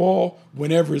big ball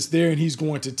whenever it's there, and he's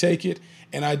going to take it.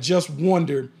 And I just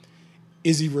wonder,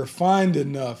 is he refined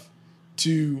enough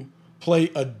to play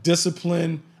a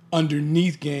disciplined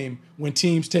underneath game when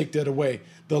teams take that away?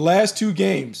 The last 2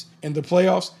 games in the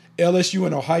playoffs, LSU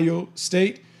and Ohio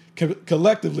State,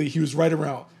 collectively, he was right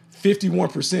around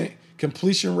 51%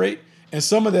 completion rate. And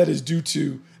some of that is due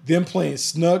to them playing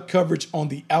snug coverage on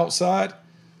the outside.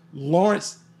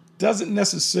 Lawrence doesn't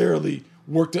necessarily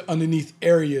work the underneath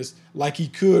areas like he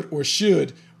could or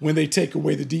should when they take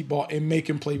away the deep ball and make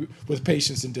him play with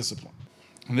patience and discipline.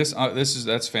 And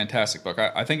that's fantastic, Buck.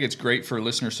 I think it's great for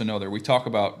listeners to know that we talk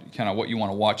about kind of what you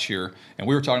want to watch here, and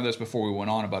we were talking about this before we went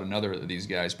on about another of these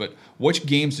guys. But which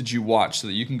games did you watch, so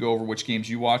that you can go over which games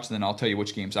you watched, and then I'll tell you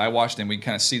which games I watched, and we can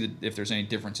kind of see if there's any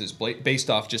differences based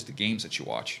off just the games that you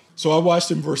watch. So I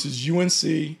watched him versus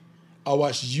UNC. I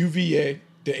watched UVA,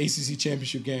 the ACC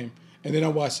championship game, and then I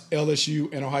watched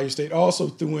LSU and Ohio State. I also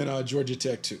threw in Georgia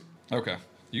Tech too. Okay.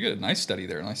 You got a nice study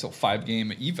there, a nice little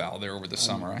 5-game eval there over the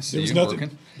summer. I see there was you nothing,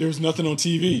 working. There was nothing on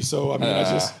TV, so I mean,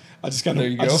 I just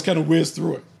kind of whizzed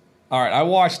through it. All right, I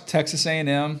watched Texas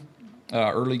A&M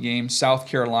early games, South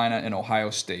Carolina, and Ohio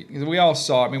State. We all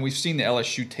saw. I mean, we've seen the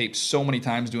LSU tape so many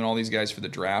times doing all these guys for the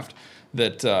draft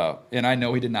that, and I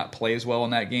know he did not play as well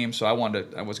in that game, so I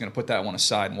was going to put that one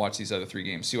aside and watch these other 3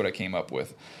 games, see what I came up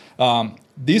with.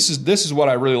 This is what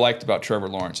I really liked about Trevor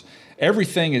Lawrence.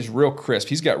 Everything is real crisp.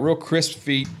 He's got real crisp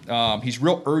feet. He's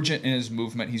real urgent in his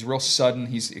movement. He's real sudden.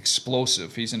 He's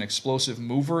explosive. He's an explosive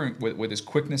mover with his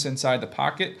quickness inside the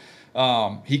pocket.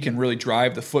 He can really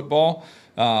drive the football.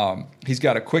 He's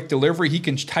got a quick delivery. He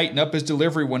can tighten up his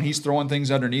delivery when he's throwing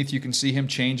things underneath. You can see him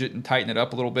change it and tighten it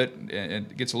up a little bit.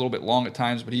 It gets a little bit long at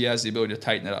times, but he has the ability to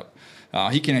tighten it up.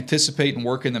 He can anticipate and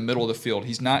work in the middle of the field.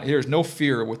 There's no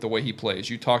fear with the way he plays.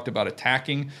 You talked about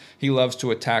attacking. He loves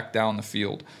to attack down the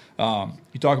field.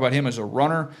 You talk about him as a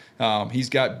runner.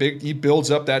 He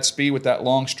builds up that speed with that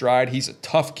long stride. He's a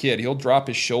tough kid. He'll drop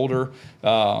his shoulder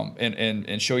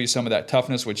and show you some of that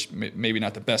toughness, which maybe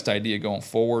not the best idea going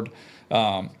forward.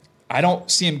 I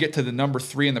don't see him get to the number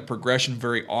 3 in the progression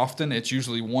very often. It's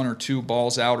usually 1 or 2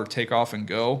 balls out or take off and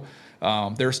go.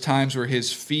 There's times where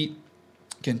his feet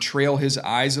can trail his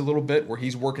eyes a little bit, where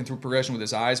he's working through progression with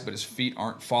his eyes, but his feet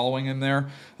aren't following him there.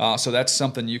 So that's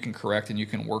something you can correct and you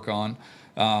can work on.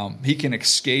 He can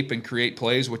escape and create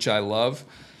plays, which I love.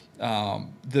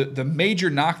 The major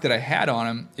knock that I had on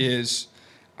him is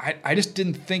I just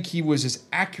didn't think he was as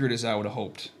accurate as I would have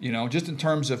hoped, just in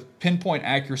terms of pinpoint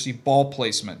accuracy, ball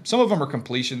placement. Some of them are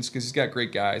completions because he's got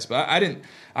great guys, but I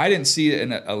didn't see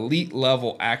an elite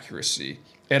level accuracy.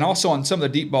 And also on some of the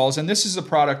deep balls, and this is a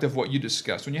product of what you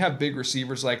discussed. When you have big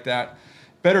receivers like that,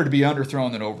 better to be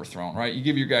underthrown than overthrown, right? You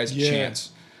give your guys a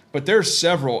chance. But there's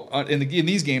several, in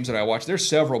these games that I watch, there's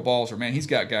several balls where, man, he's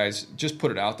got guys, just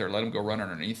put it out there, let him go run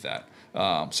underneath that.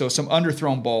 So some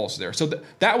underthrown balls there. So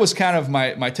that was kind of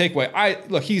my takeaway.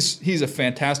 Look, he's a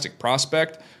fantastic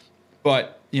prospect,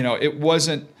 but, it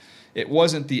wasn't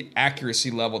the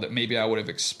accuracy level that maybe I would have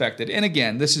expected. And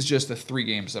again, this is just the 3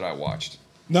 games that I watched.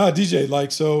 No,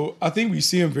 DJ, so I think we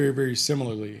see him very, very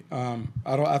similarly.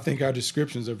 I think our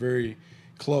descriptions are very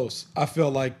close. I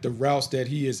felt like the routes that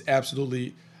he is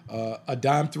absolutely a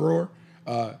dime thrower,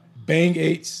 bang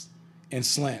eights and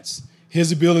slants.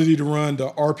 His ability to run the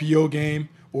RPO game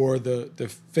or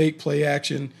the fake play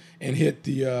action and hit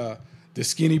the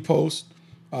skinny post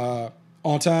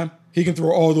on time, he can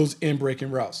throw all those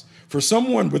in-breaking routes. For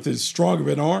someone with as strong of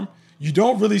an arm, you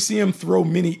don't really see him throw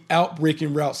many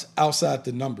out-breaking routes outside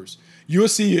the numbers. You'll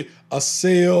see a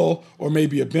sail or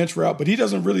maybe a bench route, but he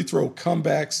doesn't really throw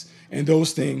comebacks and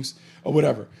those things or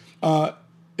whatever.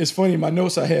 It's funny, in my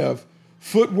notes I have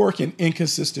footwork and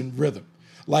inconsistent rhythm.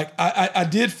 Like I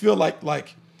did feel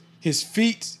like his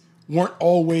feet weren't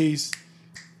always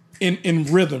in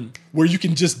rhythm where you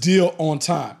can just deal on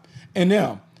time. And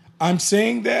now I'm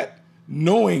saying that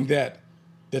knowing that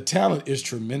the talent is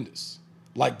tremendous.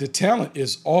 Like the talent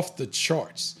is off the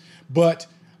charts. But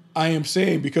I am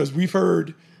saying, because we've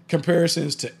heard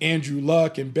comparisons to Andrew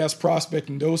Luck and best prospect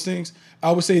and those things,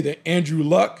 I would say that Andrew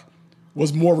Luck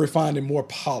was more refined and more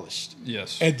polished.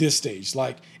 Yes. At this stage,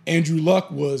 like Andrew Luck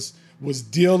was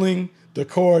dealing the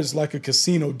cards like a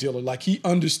casino dealer. Like he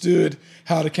understood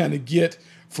how to kind of get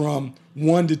from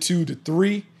 1 to 2 to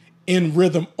 3 in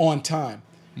rhythm on time.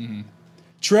 Mm-hmm.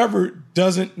 Trevor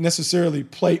doesn't necessarily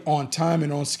play on time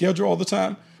and on schedule all the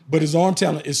time, but his arm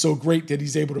talent is so great that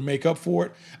he's able to make up for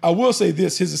it. I will say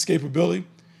this, his escapability,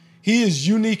 he is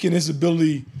unique in his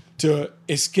ability to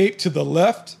escape to the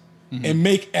left and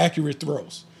make accurate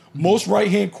throws. Most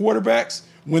right-hand quarterbacks,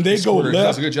 when they go left,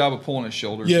 does a good job of pulling his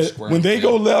shoulders. Yeah, when they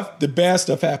go left, the bad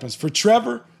stuff happens. For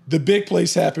Trevor, the big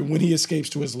plays happen when he escapes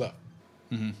to his left.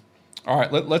 Mm-hmm. All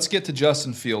right, let's get to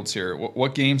Justin Fields here.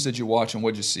 What games did you watch and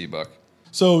what did you see, Buck?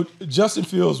 So Justin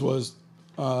Fields was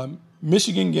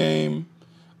Michigan game,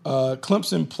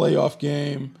 Clemson playoff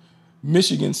game,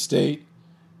 Michigan State,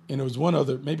 and there was one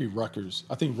other, maybe Rutgers.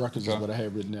 I think Rutgers is what I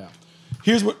had written down.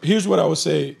 Here's what I would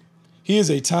say. He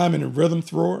is a time and a rhythm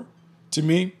thrower to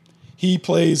me. He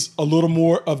plays a little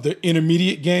more of the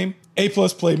intermediate game.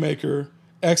 A-plus playmaker,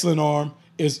 excellent arm.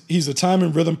 He's a time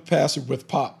and rhythm passer with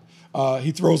pop.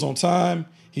 He throws on time.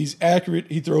 He's accurate.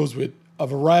 He throws with a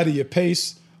variety of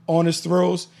pace on his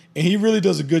throws. And he really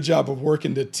does a good job of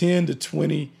working the 10 to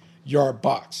 20-yard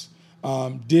box.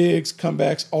 Digs,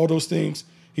 comebacks, all those things,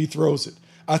 he throws it.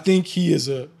 I think he is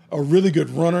a really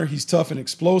good runner. He's tough and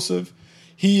explosive.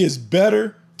 He is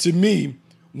better, to me,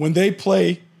 when they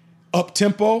play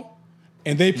up-tempo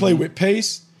and they play with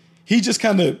pace. It just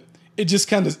kind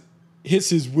of hits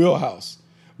his wheelhouse.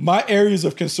 My areas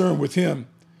of concern with him,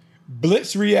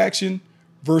 blitz reaction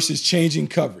versus changing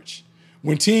coverage.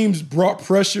 When teams brought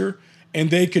pressure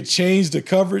and they could change the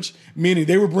coverage, meaning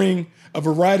they would bring a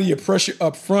variety of pressure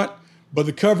up front, but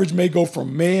the coverage may go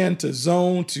from man to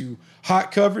zone to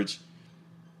hot coverage,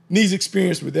 needs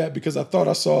experience with that because I thought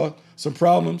I saw some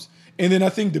problems. And then I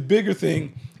think the bigger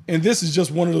thing, and this is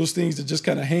just one of those things that just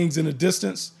kind of hangs in the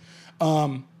distance,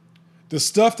 the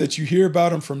stuff that you hear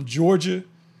about him from Georgia,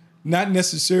 not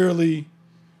necessarily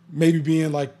maybe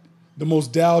being like the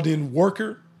most dialed-in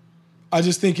worker, I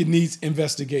just think it needs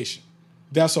investigation.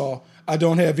 That's all. I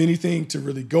don't have anything to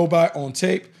really go by on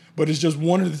tape, but it's just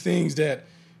one of the things that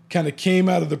kind of came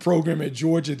out of the program at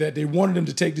Georgia that they wanted him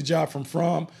to take the job from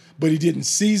Fromm, but he didn't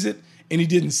seize it, and he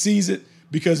didn't seize it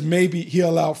because maybe he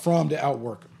allowed Fromm to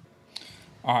outwork him.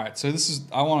 All right, so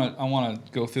I want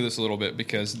to go through this a little bit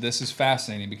because this is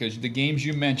fascinating because the games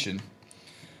you mentioned,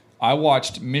 I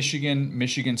watched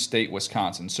Michigan State,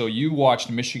 Wisconsin. So you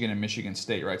watched Michigan and Michigan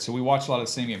State, right? So we watched a lot of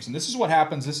the same games. And this is what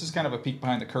happens. This is kind of a peek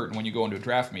behind the curtain when you go into a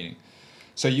draft meeting.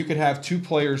 So you could have two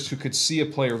players who could see a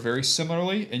player very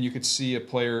similarly, and you could see a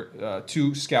player,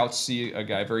 two scouts see a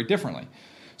guy very differently.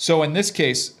 So in this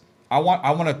case, I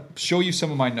want to show you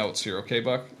some of my notes here, okay,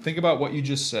 Buck? Think about what you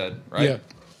just said, right? Yeah.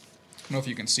 I don't know if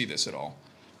you can see this at all,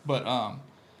 but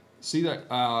see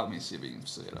that? Let me see if you can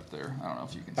see it up there. I don't know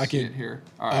if you can see it here.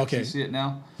 All right, okay. Can you see it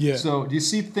now? Yeah. So do you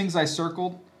see things I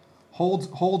circled?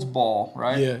 Holds ball,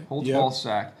 right? Yeah. Holds ball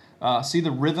sack. See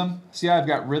the rhythm? See how I've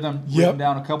got rhythm written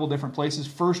down a couple different places?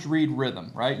 First read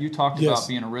rhythm, right? You talked about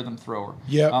being a rhythm thrower.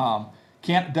 Yeah.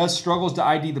 Struggles to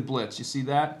ID the blitz. You see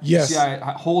that? Yes. You see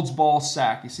I holds ball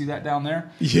sack. You see that down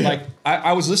there? Yeah. Like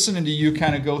I was listening to you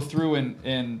kind of go through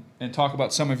and talk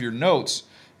about some of your notes,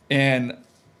 and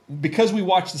because we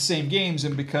watch the same games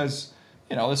and because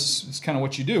this is kind of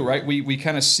what you do, right? We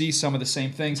kind of see some of the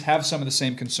same things, have some of the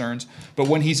same concerns, but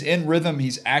when he's in rhythm,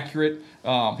 he's accurate.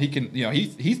 He can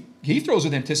he throws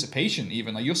with anticipation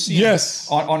even. Like you'll see him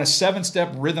on a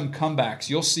 7-step rhythm comebacks.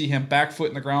 You'll see him back foot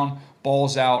in the ground,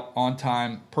 balls out on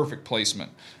time, perfect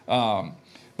placement. But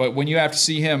when you have to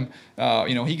see him,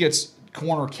 he gets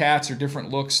corner cats or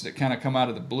different looks that kind of come out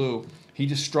of the blue. He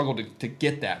just struggled to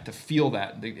get that, to feel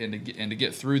that, and to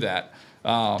get through that.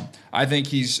 I think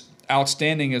he's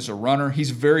outstanding as a runner. He's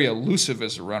very elusive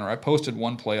as a runner. I posted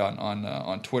one play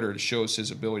on Twitter that shows his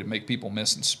ability to make people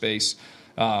miss in space.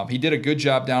 He did a good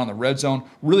job down in the red zone.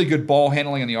 Really good ball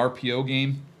handling in the RPO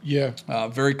game. Yeah.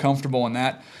 Very comfortable in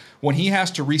that. When he has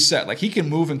to reset, like he can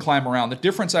move and climb around. The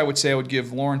difference I would say I would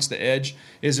give Lawrence the edge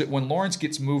is that when Lawrence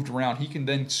gets moved around, he can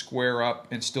then square up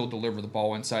and still deliver the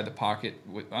ball inside the pocket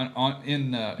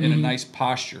in a nice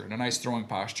posture, in a nice throwing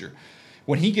posture.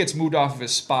 When he gets moved off of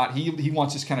his spot, he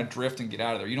wants to just kind of drift and get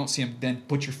out of there. You don't see him then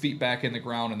put your feet back in the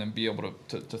ground and then be able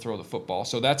to throw the football.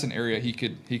 So that's an area he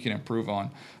can improve on.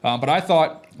 But I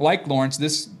thought, like Lawrence,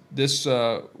 this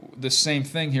same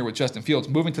thing here with Justin Fields,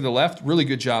 moving to the left, really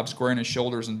good job squaring his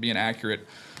shoulders and being accurate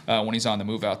when he's on the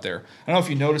move out there. I don't know if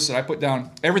you noticed that I put down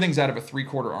everything's out of a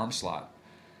 3/4 arm slot,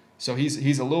 so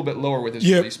he's a little bit lower with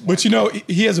his release point. But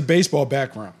he has a baseball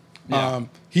background. Yeah.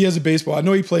 He has a baseball. I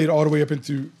know he played all the way up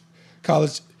into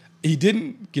college. He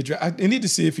didn't get drafted. I need to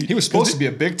see if he was supposed to be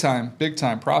a big time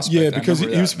prospect. Yeah, because he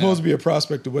was supposed to be a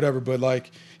prospect or whatever. But like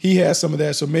he has some of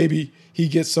that, so maybe he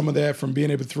gets some of that from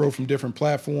being able to throw from different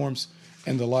platforms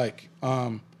and the like.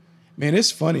 Man,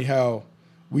 it's funny how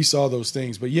we saw those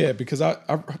things. But yeah, because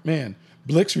man,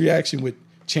 Blick's reaction with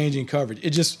changing coverage,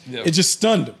 it just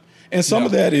stunned him. And some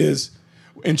of that is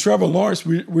in Trevor Lawrence,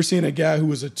 we're seeing a guy who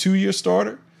was a 2-year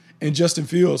starter, and Justin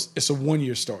Fields is a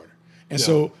 1-year starter. And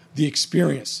so the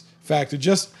experience factor,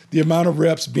 just the amount of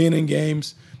reps, being in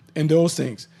games, and those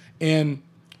things. And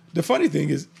the funny thing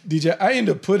is, DJ, I end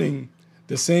up putting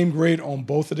the same grade on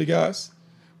both of the guys.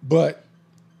 But,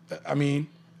 I mean,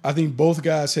 I think both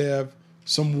guys have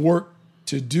some work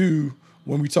to do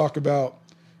when we talk about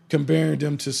comparing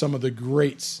them to some of the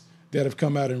greats that have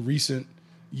come out in recent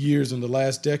years in the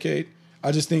last decade.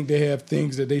 I just think they have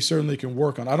things that they certainly can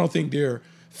work on. I don't think they're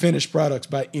finished products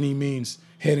by any means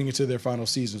heading into their final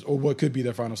seasons or what could be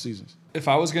their final seasons. If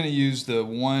I was going to use the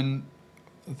one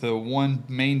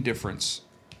main difference,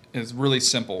 is really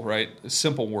simple, right? A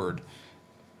simple word,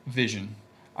 vision.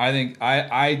 I think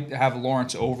I have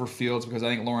Lawrence over Fields because I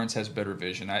think Lawrence has better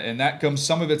vision. And that comes,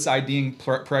 some of it's IDing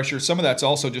pressure. Some of that's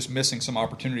also just missing some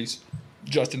opportunities.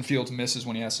 Justin Fields misses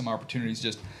when he has some opportunities.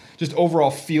 Just overall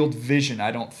field vision,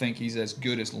 I don't think he's as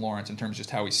good as Lawrence in terms of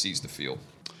just how he sees the field.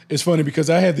 It's funny because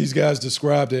I had these guys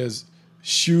described as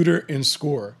shooter and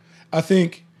scorer. I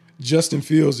think Justin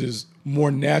Fields is more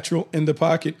natural in the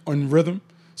pocket on rhythm,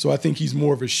 so I think he's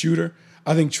more of a shooter.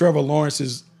 I think Trevor Lawrence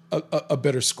is a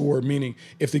better scorer, meaning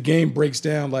if the game breaks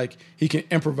down, like he can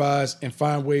improvise and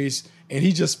find ways, and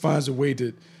he just finds a way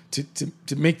to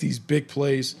make these big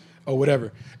plays or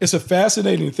whatever. It's a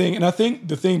fascinating thing, and I think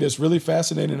the thing that's really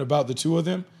fascinating about the two of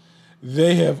them,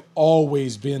 they have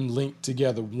always been linked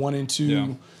together, 1 and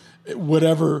 2,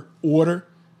 whatever order.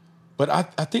 But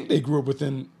I think they grew up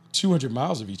within 200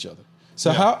 miles of each other.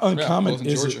 So how uncommon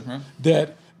is Georgia,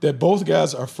 it that both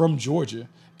guys are from Georgia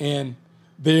and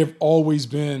they have always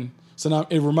been – so now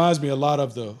it reminds me a lot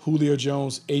of the Julio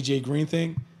Jones, A.J. Green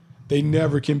thing. They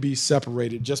never can be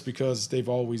separated just because they've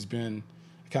always been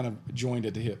kind of joined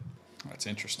at the hip. That's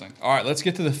interesting. All right, let's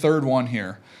get to the third one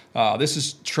here. This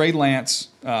is Trey Lance.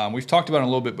 We've talked about it a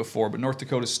little bit before, but North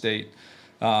Dakota State.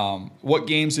 What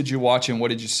games did you watch and what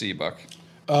did you see, Buck?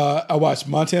 I watched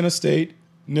Montana State,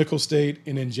 Nicholls State,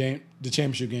 and then the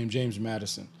championship game, James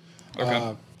Madison.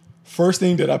 Okay. First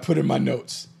thing that I put in my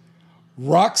notes,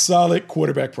 rock solid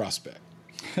quarterback prospect.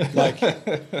 Like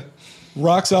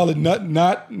rock solid, not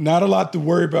a lot to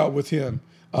worry about with him.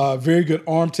 Very good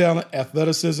arm talent,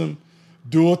 athleticism,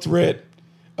 dual threat,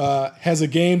 has a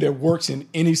game that works in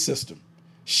any system.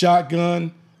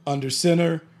 Shotgun, under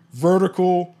center,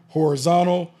 vertical,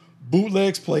 horizontal,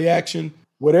 bootlegs, play action,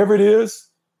 whatever it is,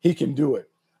 he can do it.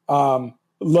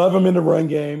 Love him in the run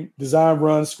game, design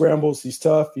runs, scrambles. He's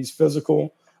tough. He's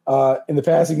physical. In the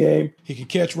passing game, he can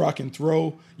catch, rock, and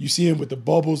throw. You see him with the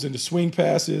bubbles and the swing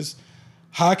passes,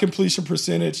 high completion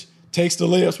percentage, takes the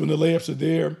layups when the layups are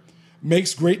there,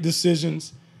 makes great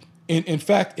decisions. And in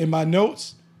fact, in my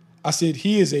notes, I said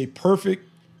he is a perfect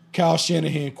Kyle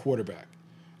Shanahan quarterback.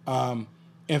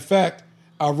 In fact,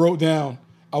 I wrote down,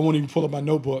 I won't even pull up my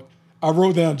notebook, I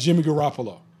wrote down Jimmy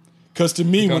Garoppolo. Because to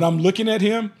me, when I'm looking at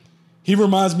him, he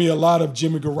reminds me a lot of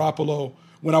Jimmy Garoppolo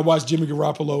when I watched Jimmy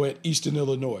Garoppolo at Eastern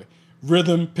Illinois.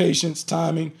 Rhythm, patience,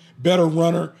 timing, better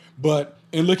runner. But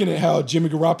in looking at how Jimmy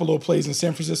Garoppolo plays in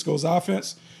San Francisco's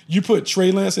offense, you put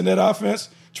Trey Lance in that offense,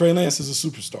 Trey Lance is a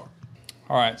superstar.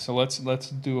 All right, so let's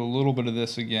do a little bit of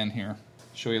this again here.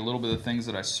 Show you a little bit of things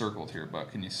that I circled here,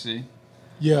 Buck. Can you see?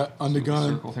 Yeah, under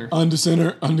gun, under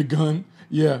center, under gun.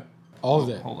 Yeah, all of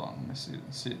that. Hold on, let me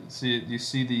see. You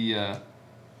see the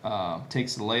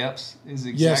takes the layups is the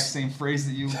exact same phrase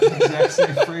that you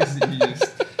used.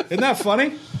 Isn't that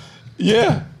funny?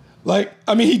 Yeah, like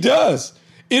I mean, he does.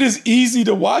 It is easy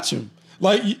to watch him.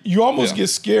 Like you almost get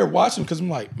scared watching him because I'm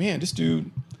like, man, this dude,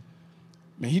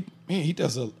 he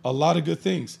does a lot of good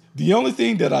things. The only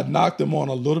thing that I knocked him on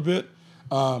a little bit,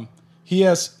 he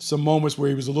has some moments where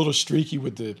he was a little streaky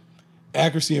with the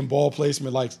accuracy and ball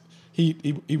placement. Like he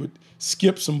would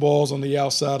skip some balls on the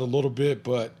outside a little bit,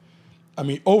 but I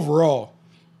mean overall,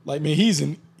 like man, he's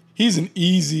an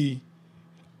easy.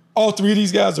 All three of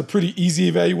these guys are pretty easy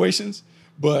evaluations,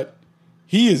 but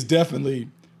he is definitely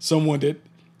someone that,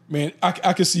 man,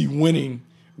 I could see winning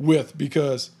with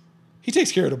because he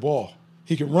takes care of the ball.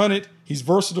 He can run it. He's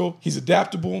versatile. He's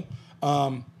adaptable.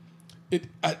 I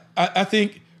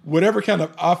think whatever kind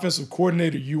of offensive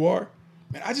coordinator you are,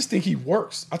 man, I just think he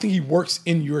works. I think he works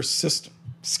in your system,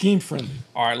 scheme friendly.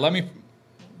 All right, let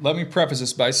me preface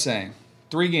this by saying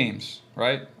 3 games,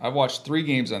 right? I've watched 3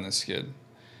 games on this kid.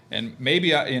 And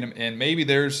maybe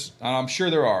there's, I'm sure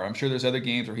there are. I'm sure there's other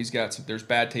games where there's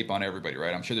bad tape on everybody,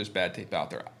 right? I'm sure there's bad tape out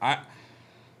there.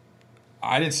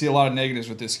 I didn't see a lot of negatives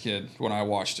with this kid when I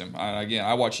watched him.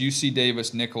 I watched UC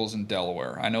Davis, Nichols, and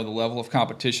Delaware. I know the level of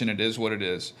competition, it is what it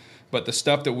is. But the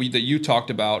stuff that you talked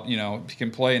about, he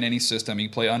can play in any system. He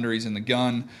can play under. He's in the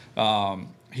gun.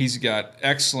 He's got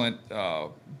excellent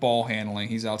ball handling.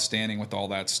 He's outstanding with all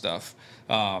that stuff.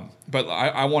 But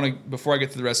I want to, before I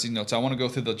get to the rest of these notes, I want to go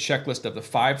through the checklist of the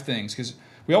 5 things, because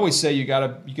we always say you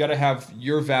gotta have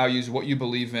your values, what you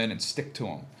believe in, and stick to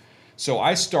them. So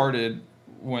I started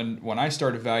when I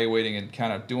started evaluating and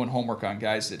kind of doing homework on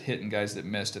guys that hit and guys that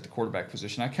missed at the quarterback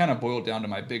position. I kind of boiled down to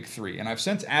my big 3, and I've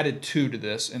since added 2 to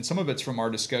this, and some of it's from our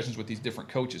discussions with these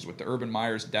different coaches, with the Urban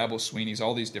Meyers, Dabo Sweeneys,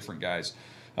 all these different guys,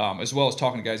 as well as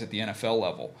talking to guys at the NFL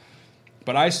level.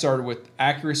 But I started with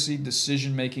accuracy,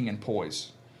 decision-making, and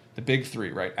poise. The big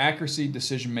 3, right? Accuracy,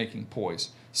 decision-making, poise.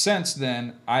 Since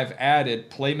then, I've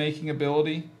added playmaking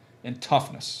ability and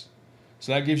toughness.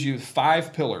 So that gives you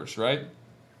 5 pillars, right?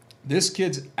 This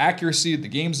kid's accuracy, the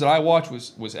games that I watched,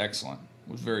 was excellent,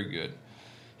 was very good.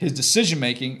 His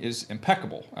decision-making is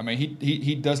impeccable. I mean,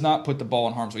 he does not put the ball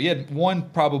in harm's way. He had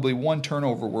probably one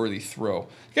turnover-worthy throw.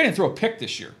 He didn't throw a pick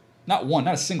this year. Not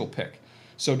a single pick.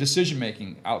 So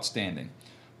decision-making, outstanding.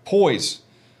 Poise,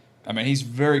 I mean, he's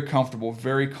very comfortable,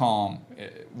 very calm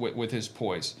with his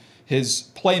poise. His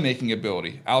playmaking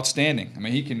ability, outstanding. I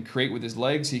mean, he can create with his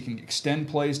legs. He can extend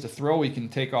plays to throw. He can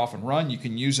take off and run. You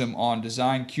can use him on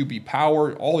design, QB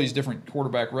power, all these different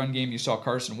quarterback run game you saw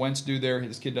Carson Wentz do there.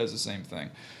 This kid does the same thing.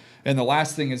 And the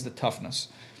last thing is the toughness.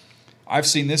 I've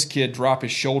seen this kid drop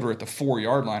his shoulder at the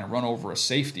 4-yard line and run over a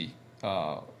safety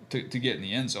to get in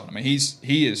the end zone. I mean,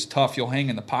 he is tough. He'll hang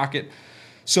in the pocket.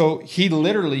 So he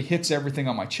literally hits everything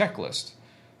on my checklist.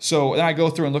 So then I go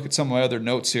through and look at some of my other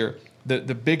notes here.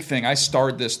 The big thing, I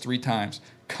starred this 3 times.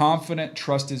 Confident,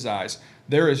 trust his eyes.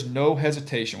 There is no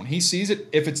hesitation. When he sees it,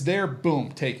 if it's there,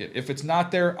 boom, take it. If it's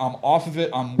not there, I'm off of it.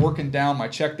 I'm working down my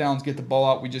check downs, get the ball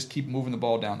out. We just keep moving the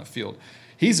ball down the field.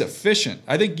 He's efficient.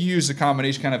 I think you use the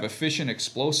combination kind of efficient,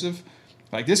 explosive.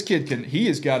 Like this kid he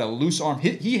has got a loose arm.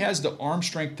 He has the arm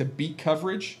strength to beat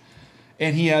coverage,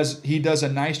 and he does a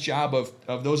nice job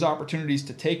of those opportunities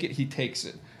to take it. He takes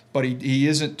it. But he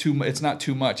isn't too. It's not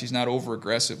too much. He's not over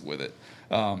aggressive with it.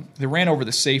 They ran over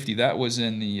the safety. That was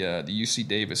in the UC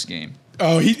Davis game.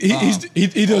 Oh, he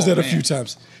does that a few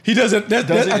times. He does it.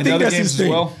 I think that's his thing.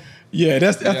 Well? Yeah,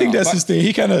 I think that's his thing.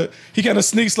 He kind of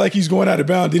sneaks like he's going out of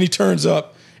bounds. Then he turns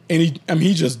up and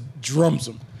he just drums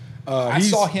him. I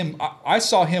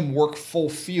saw him work full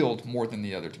field more than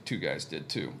the other 2 guys did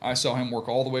too. I saw him work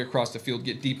all the way across the field,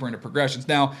 get deeper into progressions.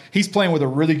 Now he's playing with a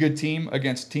really good team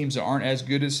against teams that aren't as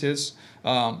good as his.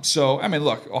 So I mean,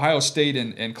 look, Ohio State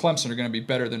and Clemson are going to be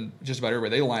better than just about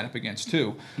everybody they line up against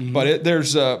too. Mm-hmm. But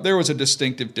there was a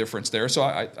distinctive difference there, so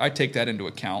I take that into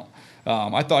account.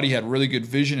 I thought he had really good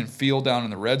vision and feel down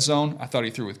in the red zone. I thought he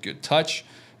threw with good touch.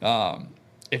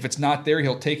 If it's not there,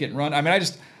 he'll take it and run. I mean,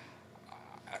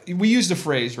 we use the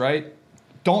phrase, right?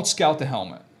 Don't scout the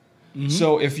helmet. Mm-hmm.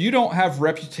 So if you don't have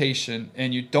reputation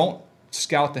and you don't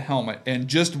scout the helmet and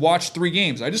just watch 3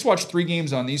 games, I just watched 3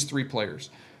 games on these 3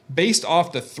 players. Based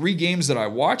off the 3 games that I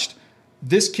watched,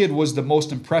 this kid was the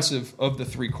most impressive of the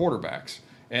 3 quarterbacks.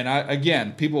 And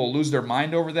again, people will lose their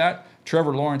mind over that.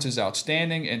 Trevor Lawrence is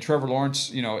outstanding, and Trevor Lawrence,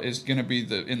 is going to be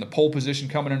in the pole position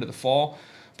coming into the fall.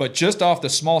 But just off the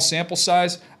small sample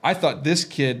size, I thought this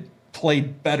kid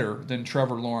played better than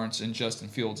Trevor Lawrence and Justin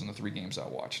Fields in the 3 games I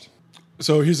watched.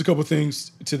 So here's a couple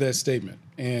things to that statement.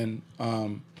 And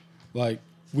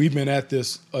we've been at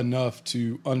this enough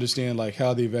to understand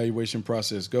how the evaluation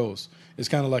process goes. It's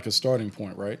kind of like a starting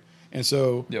point, right? And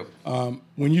so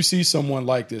when you see someone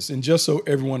like this, and just so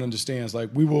everyone understands,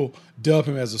 we will dub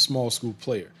him as a small school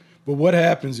player. But what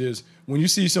happens is when you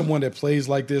see someone that plays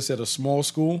like this at a small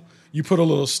school, you put a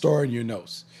little star in your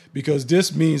nose, because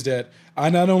this means that I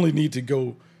not only need to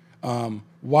go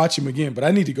watch him again, but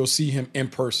I need to go see him in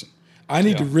person. I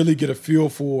need to really get a feel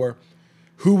for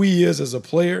who he is as a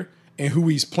player and who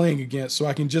he's playing against, so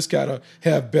I can just gotta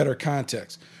have better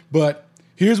context. But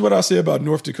here's what I'll say about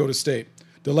North Dakota State.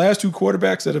 The last 2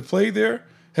 quarterbacks that have played there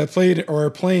have played or are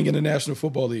playing in the National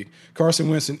Football League. Carson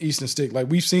Wentz and Easton Stick.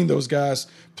 We've seen those guys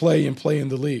play in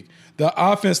the league. The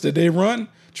offense that they run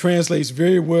translates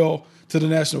very well to the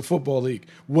National Football League.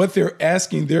 What they're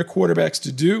asking their quarterbacks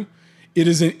to do, it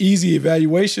is an easy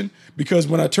evaluation, because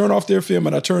when I turn off their film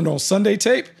and I turn on Sunday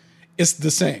tape, it's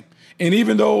the same. And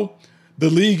even though the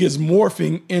league is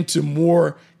morphing into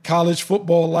more college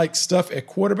football-like stuff at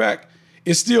quarterback,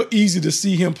 it's still easy to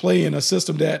see him play in a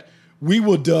system that we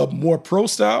will dub more pro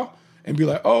style and be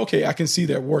like, oh, okay, I can see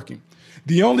that working.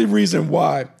 The only reason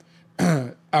why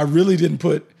I really didn't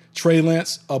put Trey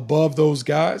Lance above those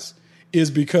guys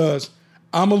is because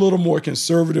I'm a little more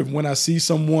conservative when I see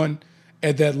someone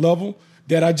at that level,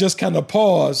 that I just kind of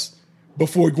pause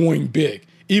before going big.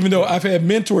 Even though I've had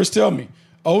mentors tell me,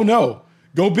 oh no,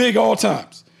 go big all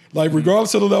times. Like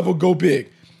regardless of the level, go big.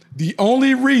 The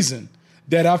only reason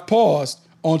that I've paused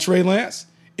on Trey Lance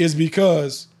is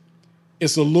because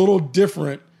it's a little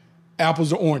different apples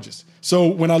to oranges. So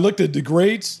when I looked at the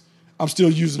grades, I'm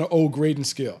still using an old grading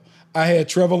scale. I had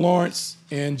Trevor Lawrence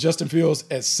and Justin Fields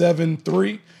at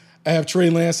 7.3. I have Trey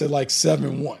Lance at like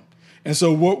 7.1. And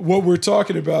so what we're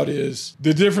talking about is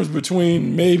the difference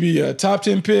between maybe a top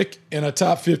 10 pick and a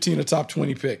top 15 or top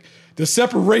 20 pick. The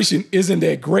separation isn't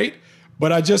that great,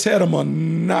 but I just had him a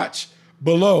notch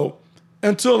below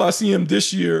until I see him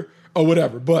this year or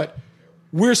whatever. But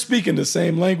we're speaking the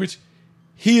same language.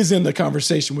 He is in the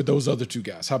conversation with those other two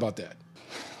guys. How about that?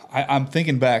 I'm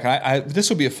thinking back. This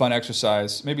will be a fun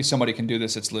exercise. Maybe somebody can do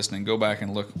this that's listening. Go back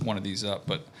and look one of these up.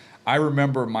 But I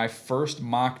remember my first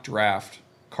mock draft,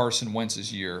 Carson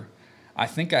Wentz's year. I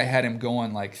think I had him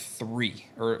going like 3,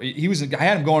 or I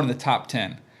had him going in the top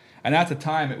 10. And at the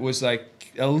time, it was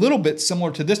like a little bit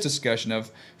similar to this discussion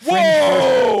of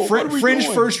fringe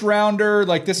first rounder.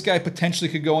 Like this guy potentially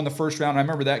could go in the first round. I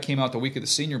remember that came out the week of the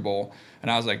Senior Bowl, and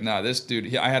I was like, nah, this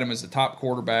dude. I had him as the top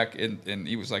quarterback, and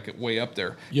he was like way up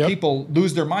there. Yep. People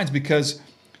lose their minds because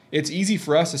it's easy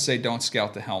for us to say don't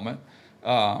scout the helmet.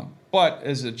 But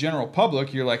as a general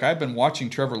public, you're like, I've been watching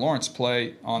Trevor Lawrence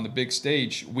play on the big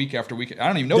stage week after week. I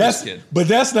don't even know this kid. But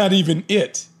that's not even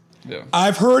it. Yeah.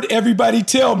 I've heard everybody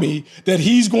tell me that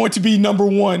he's going to be number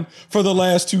 1 for the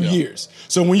last 2 years.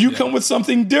 So when you come with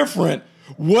something different,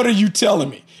 what are you telling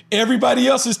me? Everybody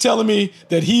else is telling me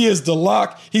that he is the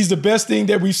lock. He's the best thing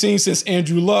that we've seen since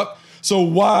Andrew Luck. So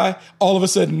why all of a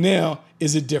sudden now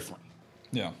is it different?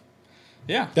 Yeah.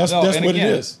 Yeah. That's what it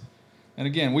is. And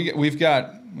again, we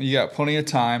got plenty of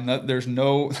time. There's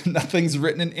nothing's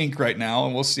written in ink right now,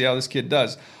 and we'll see how this kid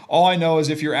does. All I know is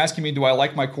if you're asking me, do I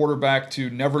like my quarterback to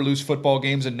never lose football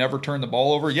games and never turn the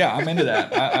ball over? Yeah, I'm into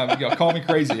that. Call me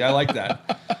crazy. I like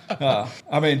that.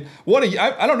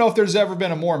 I don't know if there's ever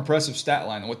been a more impressive stat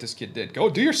line than what this kid did. Go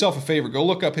do yourself a favor. Go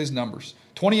look up his numbers.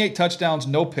 28 touchdowns,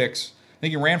 no picks. I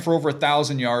think he ran for over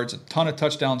 1,000 yards, a ton of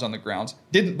touchdowns on the grounds.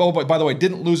 By the way,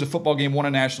 didn't lose a football game, won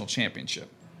a national championship.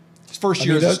 His first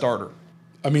year as a starter.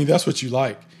 I mean, that's what you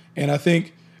like. And I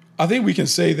think we can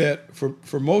say that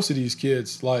for most of these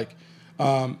kids, like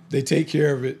they take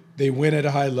care of it, they win at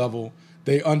a high level,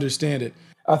 they understand it.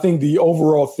 I think the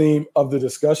overall theme of the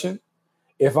discussion,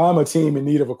 if I'm a team in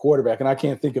need of a quarterback, and I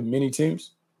can't think of many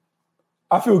teams,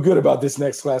 I feel good about this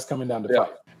next class coming down the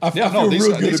pipe.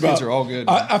 These kids are all good.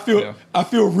 I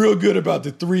feel real good about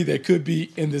the 3 that could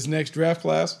be in this next draft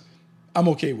class. I'm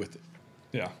okay with it.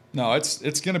 Yeah. No, it's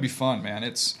going to be fun, man.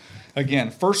 It's, again,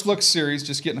 first look series,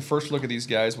 just getting the first look at these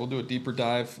guys. We'll do a deeper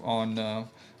dive on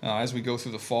as we go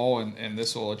through the fall, and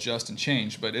this will adjust and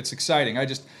change. But it's exciting.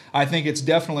 I think it's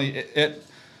definitely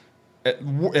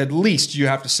at least you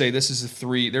have to say this is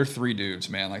they're 3 dudes,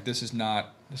 man. Like this is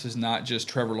not just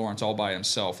Trevor Lawrence all by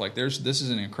himself. Like this is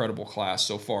an incredible class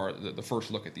so far. The first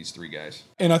look at these 3 guys.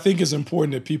 And I think it's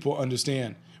important that people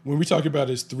understand when we talk about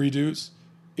it as 3 dudes,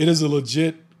 it is a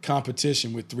legit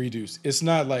competition with 3 dudes. It's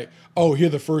not like, oh, here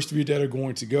are the first 3 that are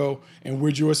going to go, and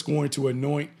we're just going to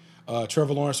anoint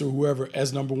Trevor Lawrence or whoever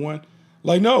as number 1.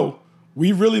 Like, no,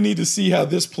 we really need to see how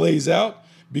this plays out,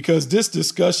 because this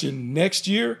discussion next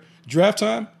year, draft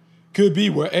time, could be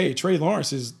where, hey, Trey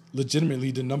Lawrence is legitimately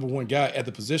the number 1 guy at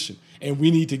the position, and we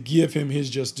need to give him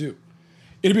his just due.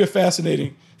 It'll be a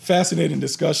fascinating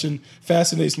discussion,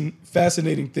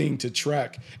 fascinating thing to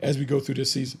track as we go through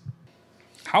this season.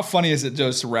 How funny is it,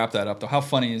 just to wrap that up, though, how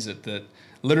funny is it that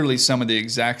literally some of the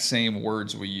exact same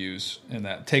words we use and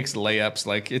that takes layups,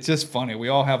 like it's just funny. We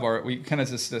all have we kind of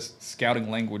just this scouting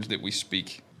language that we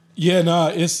speak.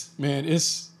 Yeah, it's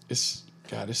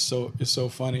so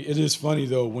funny. It is funny,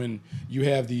 though, when you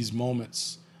have these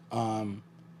moments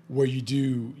where you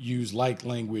do use like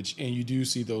language and you do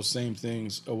see those same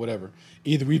things or whatever.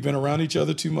 Either we've been around each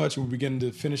other too much and we're beginning to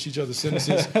finish each other's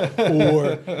sentences,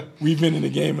 or we've been in the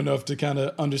game enough to kind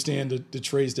of understand the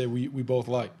traits that we both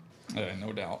like.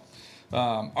 No doubt.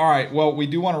 All right. Well, we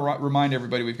do want to remind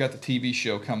everybody we've got the TV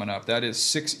show coming up. That is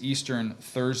 6 Eastern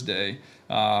Thursday.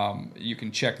 You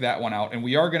can check that one out. And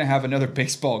we are going to have another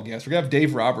baseball guest. We're going to have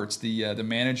Dave Roberts, the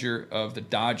manager of the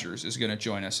Dodgers, is going to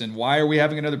join us. And why are we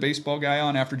having another baseball guy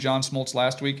on after John Smoltz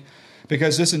last week?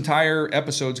 Because this entire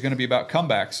episode is going to be about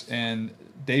comebacks. And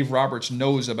Dave Roberts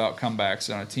knows about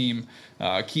comebacks on a team.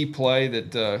 Key play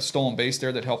that stolen base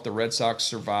there that helped the Red Sox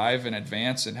survive and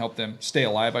advance and help them stay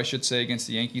alive, I should say, against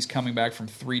the Yankees, coming back from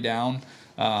 3 down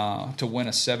to win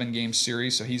a 7-game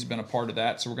series. So he's been a part of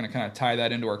that. So we're going to kind of tie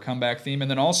that into our comeback theme. And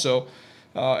then also,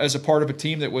 as a part of a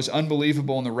team that was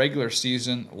unbelievable in the regular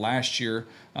season last year,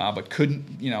 but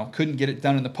couldn't get it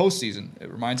done in the postseason. It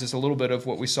reminds us a little bit of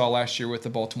what we saw last year with the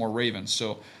Baltimore Ravens.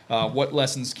 So what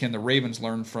lessons can the Ravens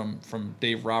learn from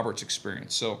Dave Roberts'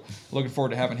 experience? So looking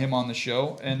forward to having him on the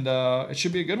show, and it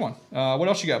should be a good one. What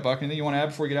else you got, Buck? Anything you want to add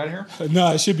before we get out of here?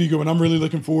 No, it should be a good one. I'm really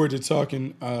looking forward to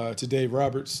talking to Dave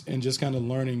Roberts and just kind of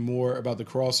learning more about the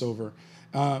crossover.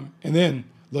 And then,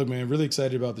 look, man, really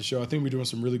excited about the show. I think we're doing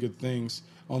some really good things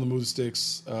on the Move the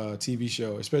Sticks TV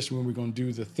show, especially when we're going to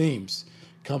do the themes,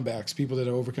 comebacks, people that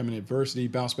are overcoming adversity,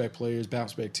 bounce back players,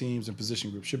 bounce back teams, and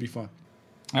position groups. Should be fun.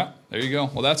 Yeah, there you go.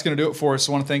 Well, that's going to do it for us.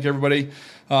 I want to thank everybody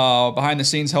behind the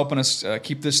scenes helping us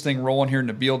keep this thing rolling here.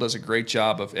 Nabil does a great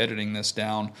job of editing this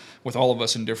down with all of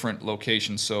us in different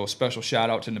locations. So special shout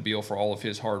out to Nabil for all of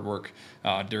his hard work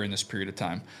during this period of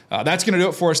time. That's going to do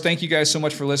it for us. Thank you guys so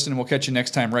much for listening. We'll catch you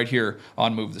next time right here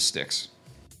on Move the Sticks.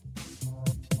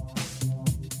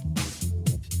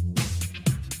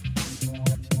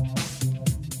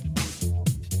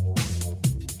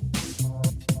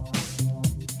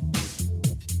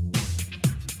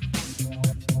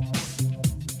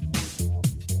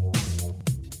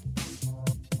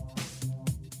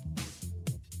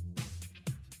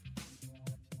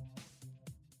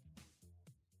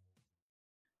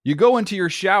 You go into your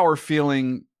shower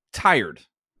feeling tired,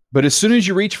 but as soon as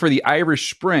you reach for the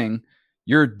Irish Spring,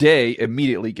 your day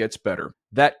immediately gets better.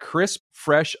 That crisp,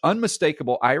 fresh,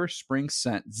 unmistakable Irish Spring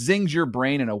scent zings your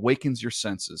brain and awakens your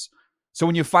senses. So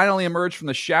when you finally emerge from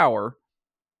the shower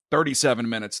 37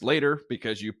 minutes later,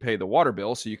 because you pay the water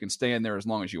bill so you can stay in there as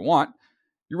long as you want,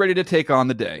 you're ready to take on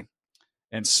the day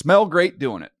and smell great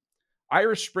doing it.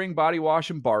 Irish Spring Body Wash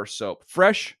and Bar Soap.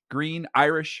 Fresh, green,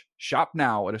 Irish. Shop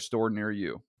now at a store near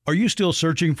you. Are you still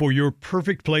searching for your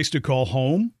perfect place to call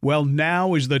home? Well,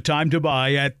 now is the time to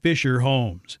buy at Fisher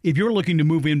Homes. If you're looking to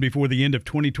move in before the end of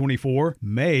 2024,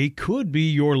 May could be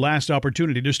your last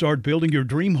opportunity to start building your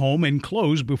dream home and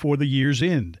close before the year's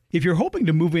end. If you're hoping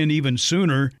to move in even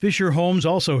sooner, Fisher Homes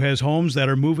also has homes that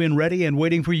are move-in ready and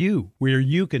waiting for you, where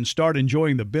you can start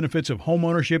enjoying the benefits of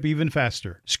homeownership even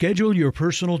faster. Schedule your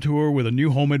personal tour with a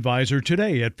new home advisor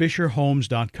today at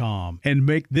FisherHomes.com and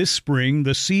make this spring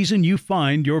the season you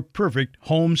find your perfect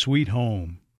home sweet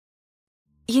home.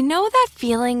 You know that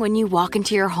feeling when you walk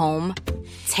into your home,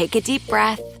 take a deep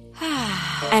breath,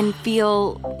 and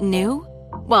feel new?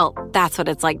 Well, that's what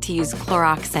it's like to use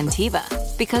Clorox Scentiva.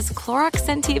 Because Clorox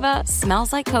Scentiva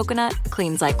smells like coconut,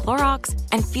 cleans like Clorox,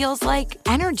 and feels like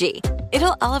energy.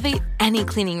 It'll elevate any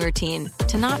cleaning routine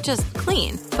to not just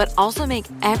clean, but also make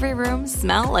every room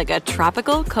smell like a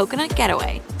tropical coconut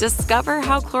getaway. Discover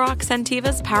how Clorox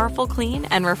Scentiva's powerful clean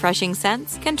and refreshing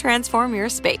scents can transform your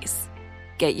space.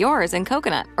 Get yours in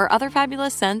coconut or other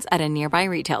fabulous scents at a nearby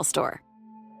retail store.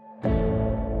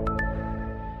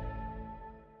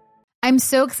 I'm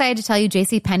so excited to tell you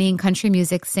JCPenney and country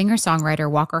music singer-songwriter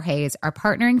Walker Hayes are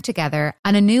partnering together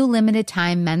on a new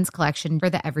limited-time men's collection for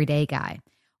the everyday guy.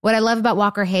 What I love about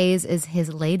Walker Hayes is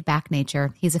his laid-back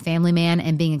nature. He's a family man,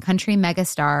 and being a country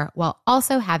megastar while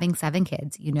also having 7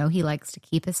 kids, you know he likes to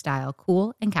keep his style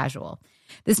cool and casual.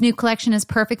 This new collection is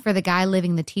perfect for the guy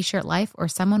living the t-shirt life or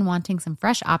someone wanting some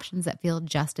fresh options that feel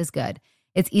just as good.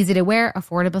 It's easy to wear,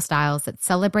 affordable styles that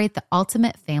celebrate the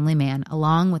ultimate family man,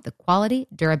 along with the quality,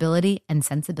 durability, and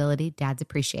sensibility dads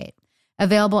appreciate.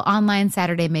 Available online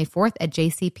Saturday, May 4th at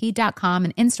jcp.com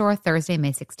and in-store Thursday,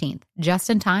 May 16th. Just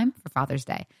in time for Father's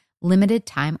Day. Limited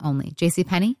time only.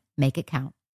 JCPenney, make it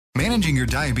count. Managing your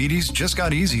diabetes just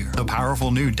got easier. The powerful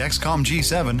new Dexcom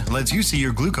G7 lets you see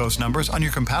your glucose numbers on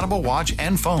your compatible watch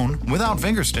and phone without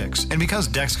finger sticks. And because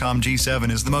Dexcom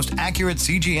G7 is the most accurate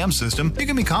CGM system, you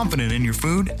can be confident in your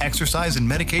food, exercise, and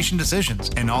medication decisions.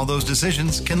 And all those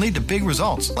decisions can lead to big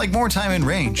results, like more time in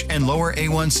range and lower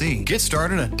A1C. Get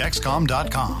started at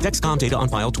Dexcom.com. Dexcom data on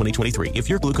file 2023. If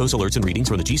your glucose alerts and readings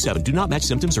from the G7 do not match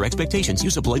symptoms or expectations,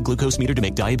 use a blood glucose meter to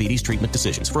make diabetes treatment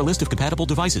decisions. For a list of compatible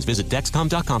devices, visit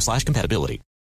Dexcom.com/compatibility.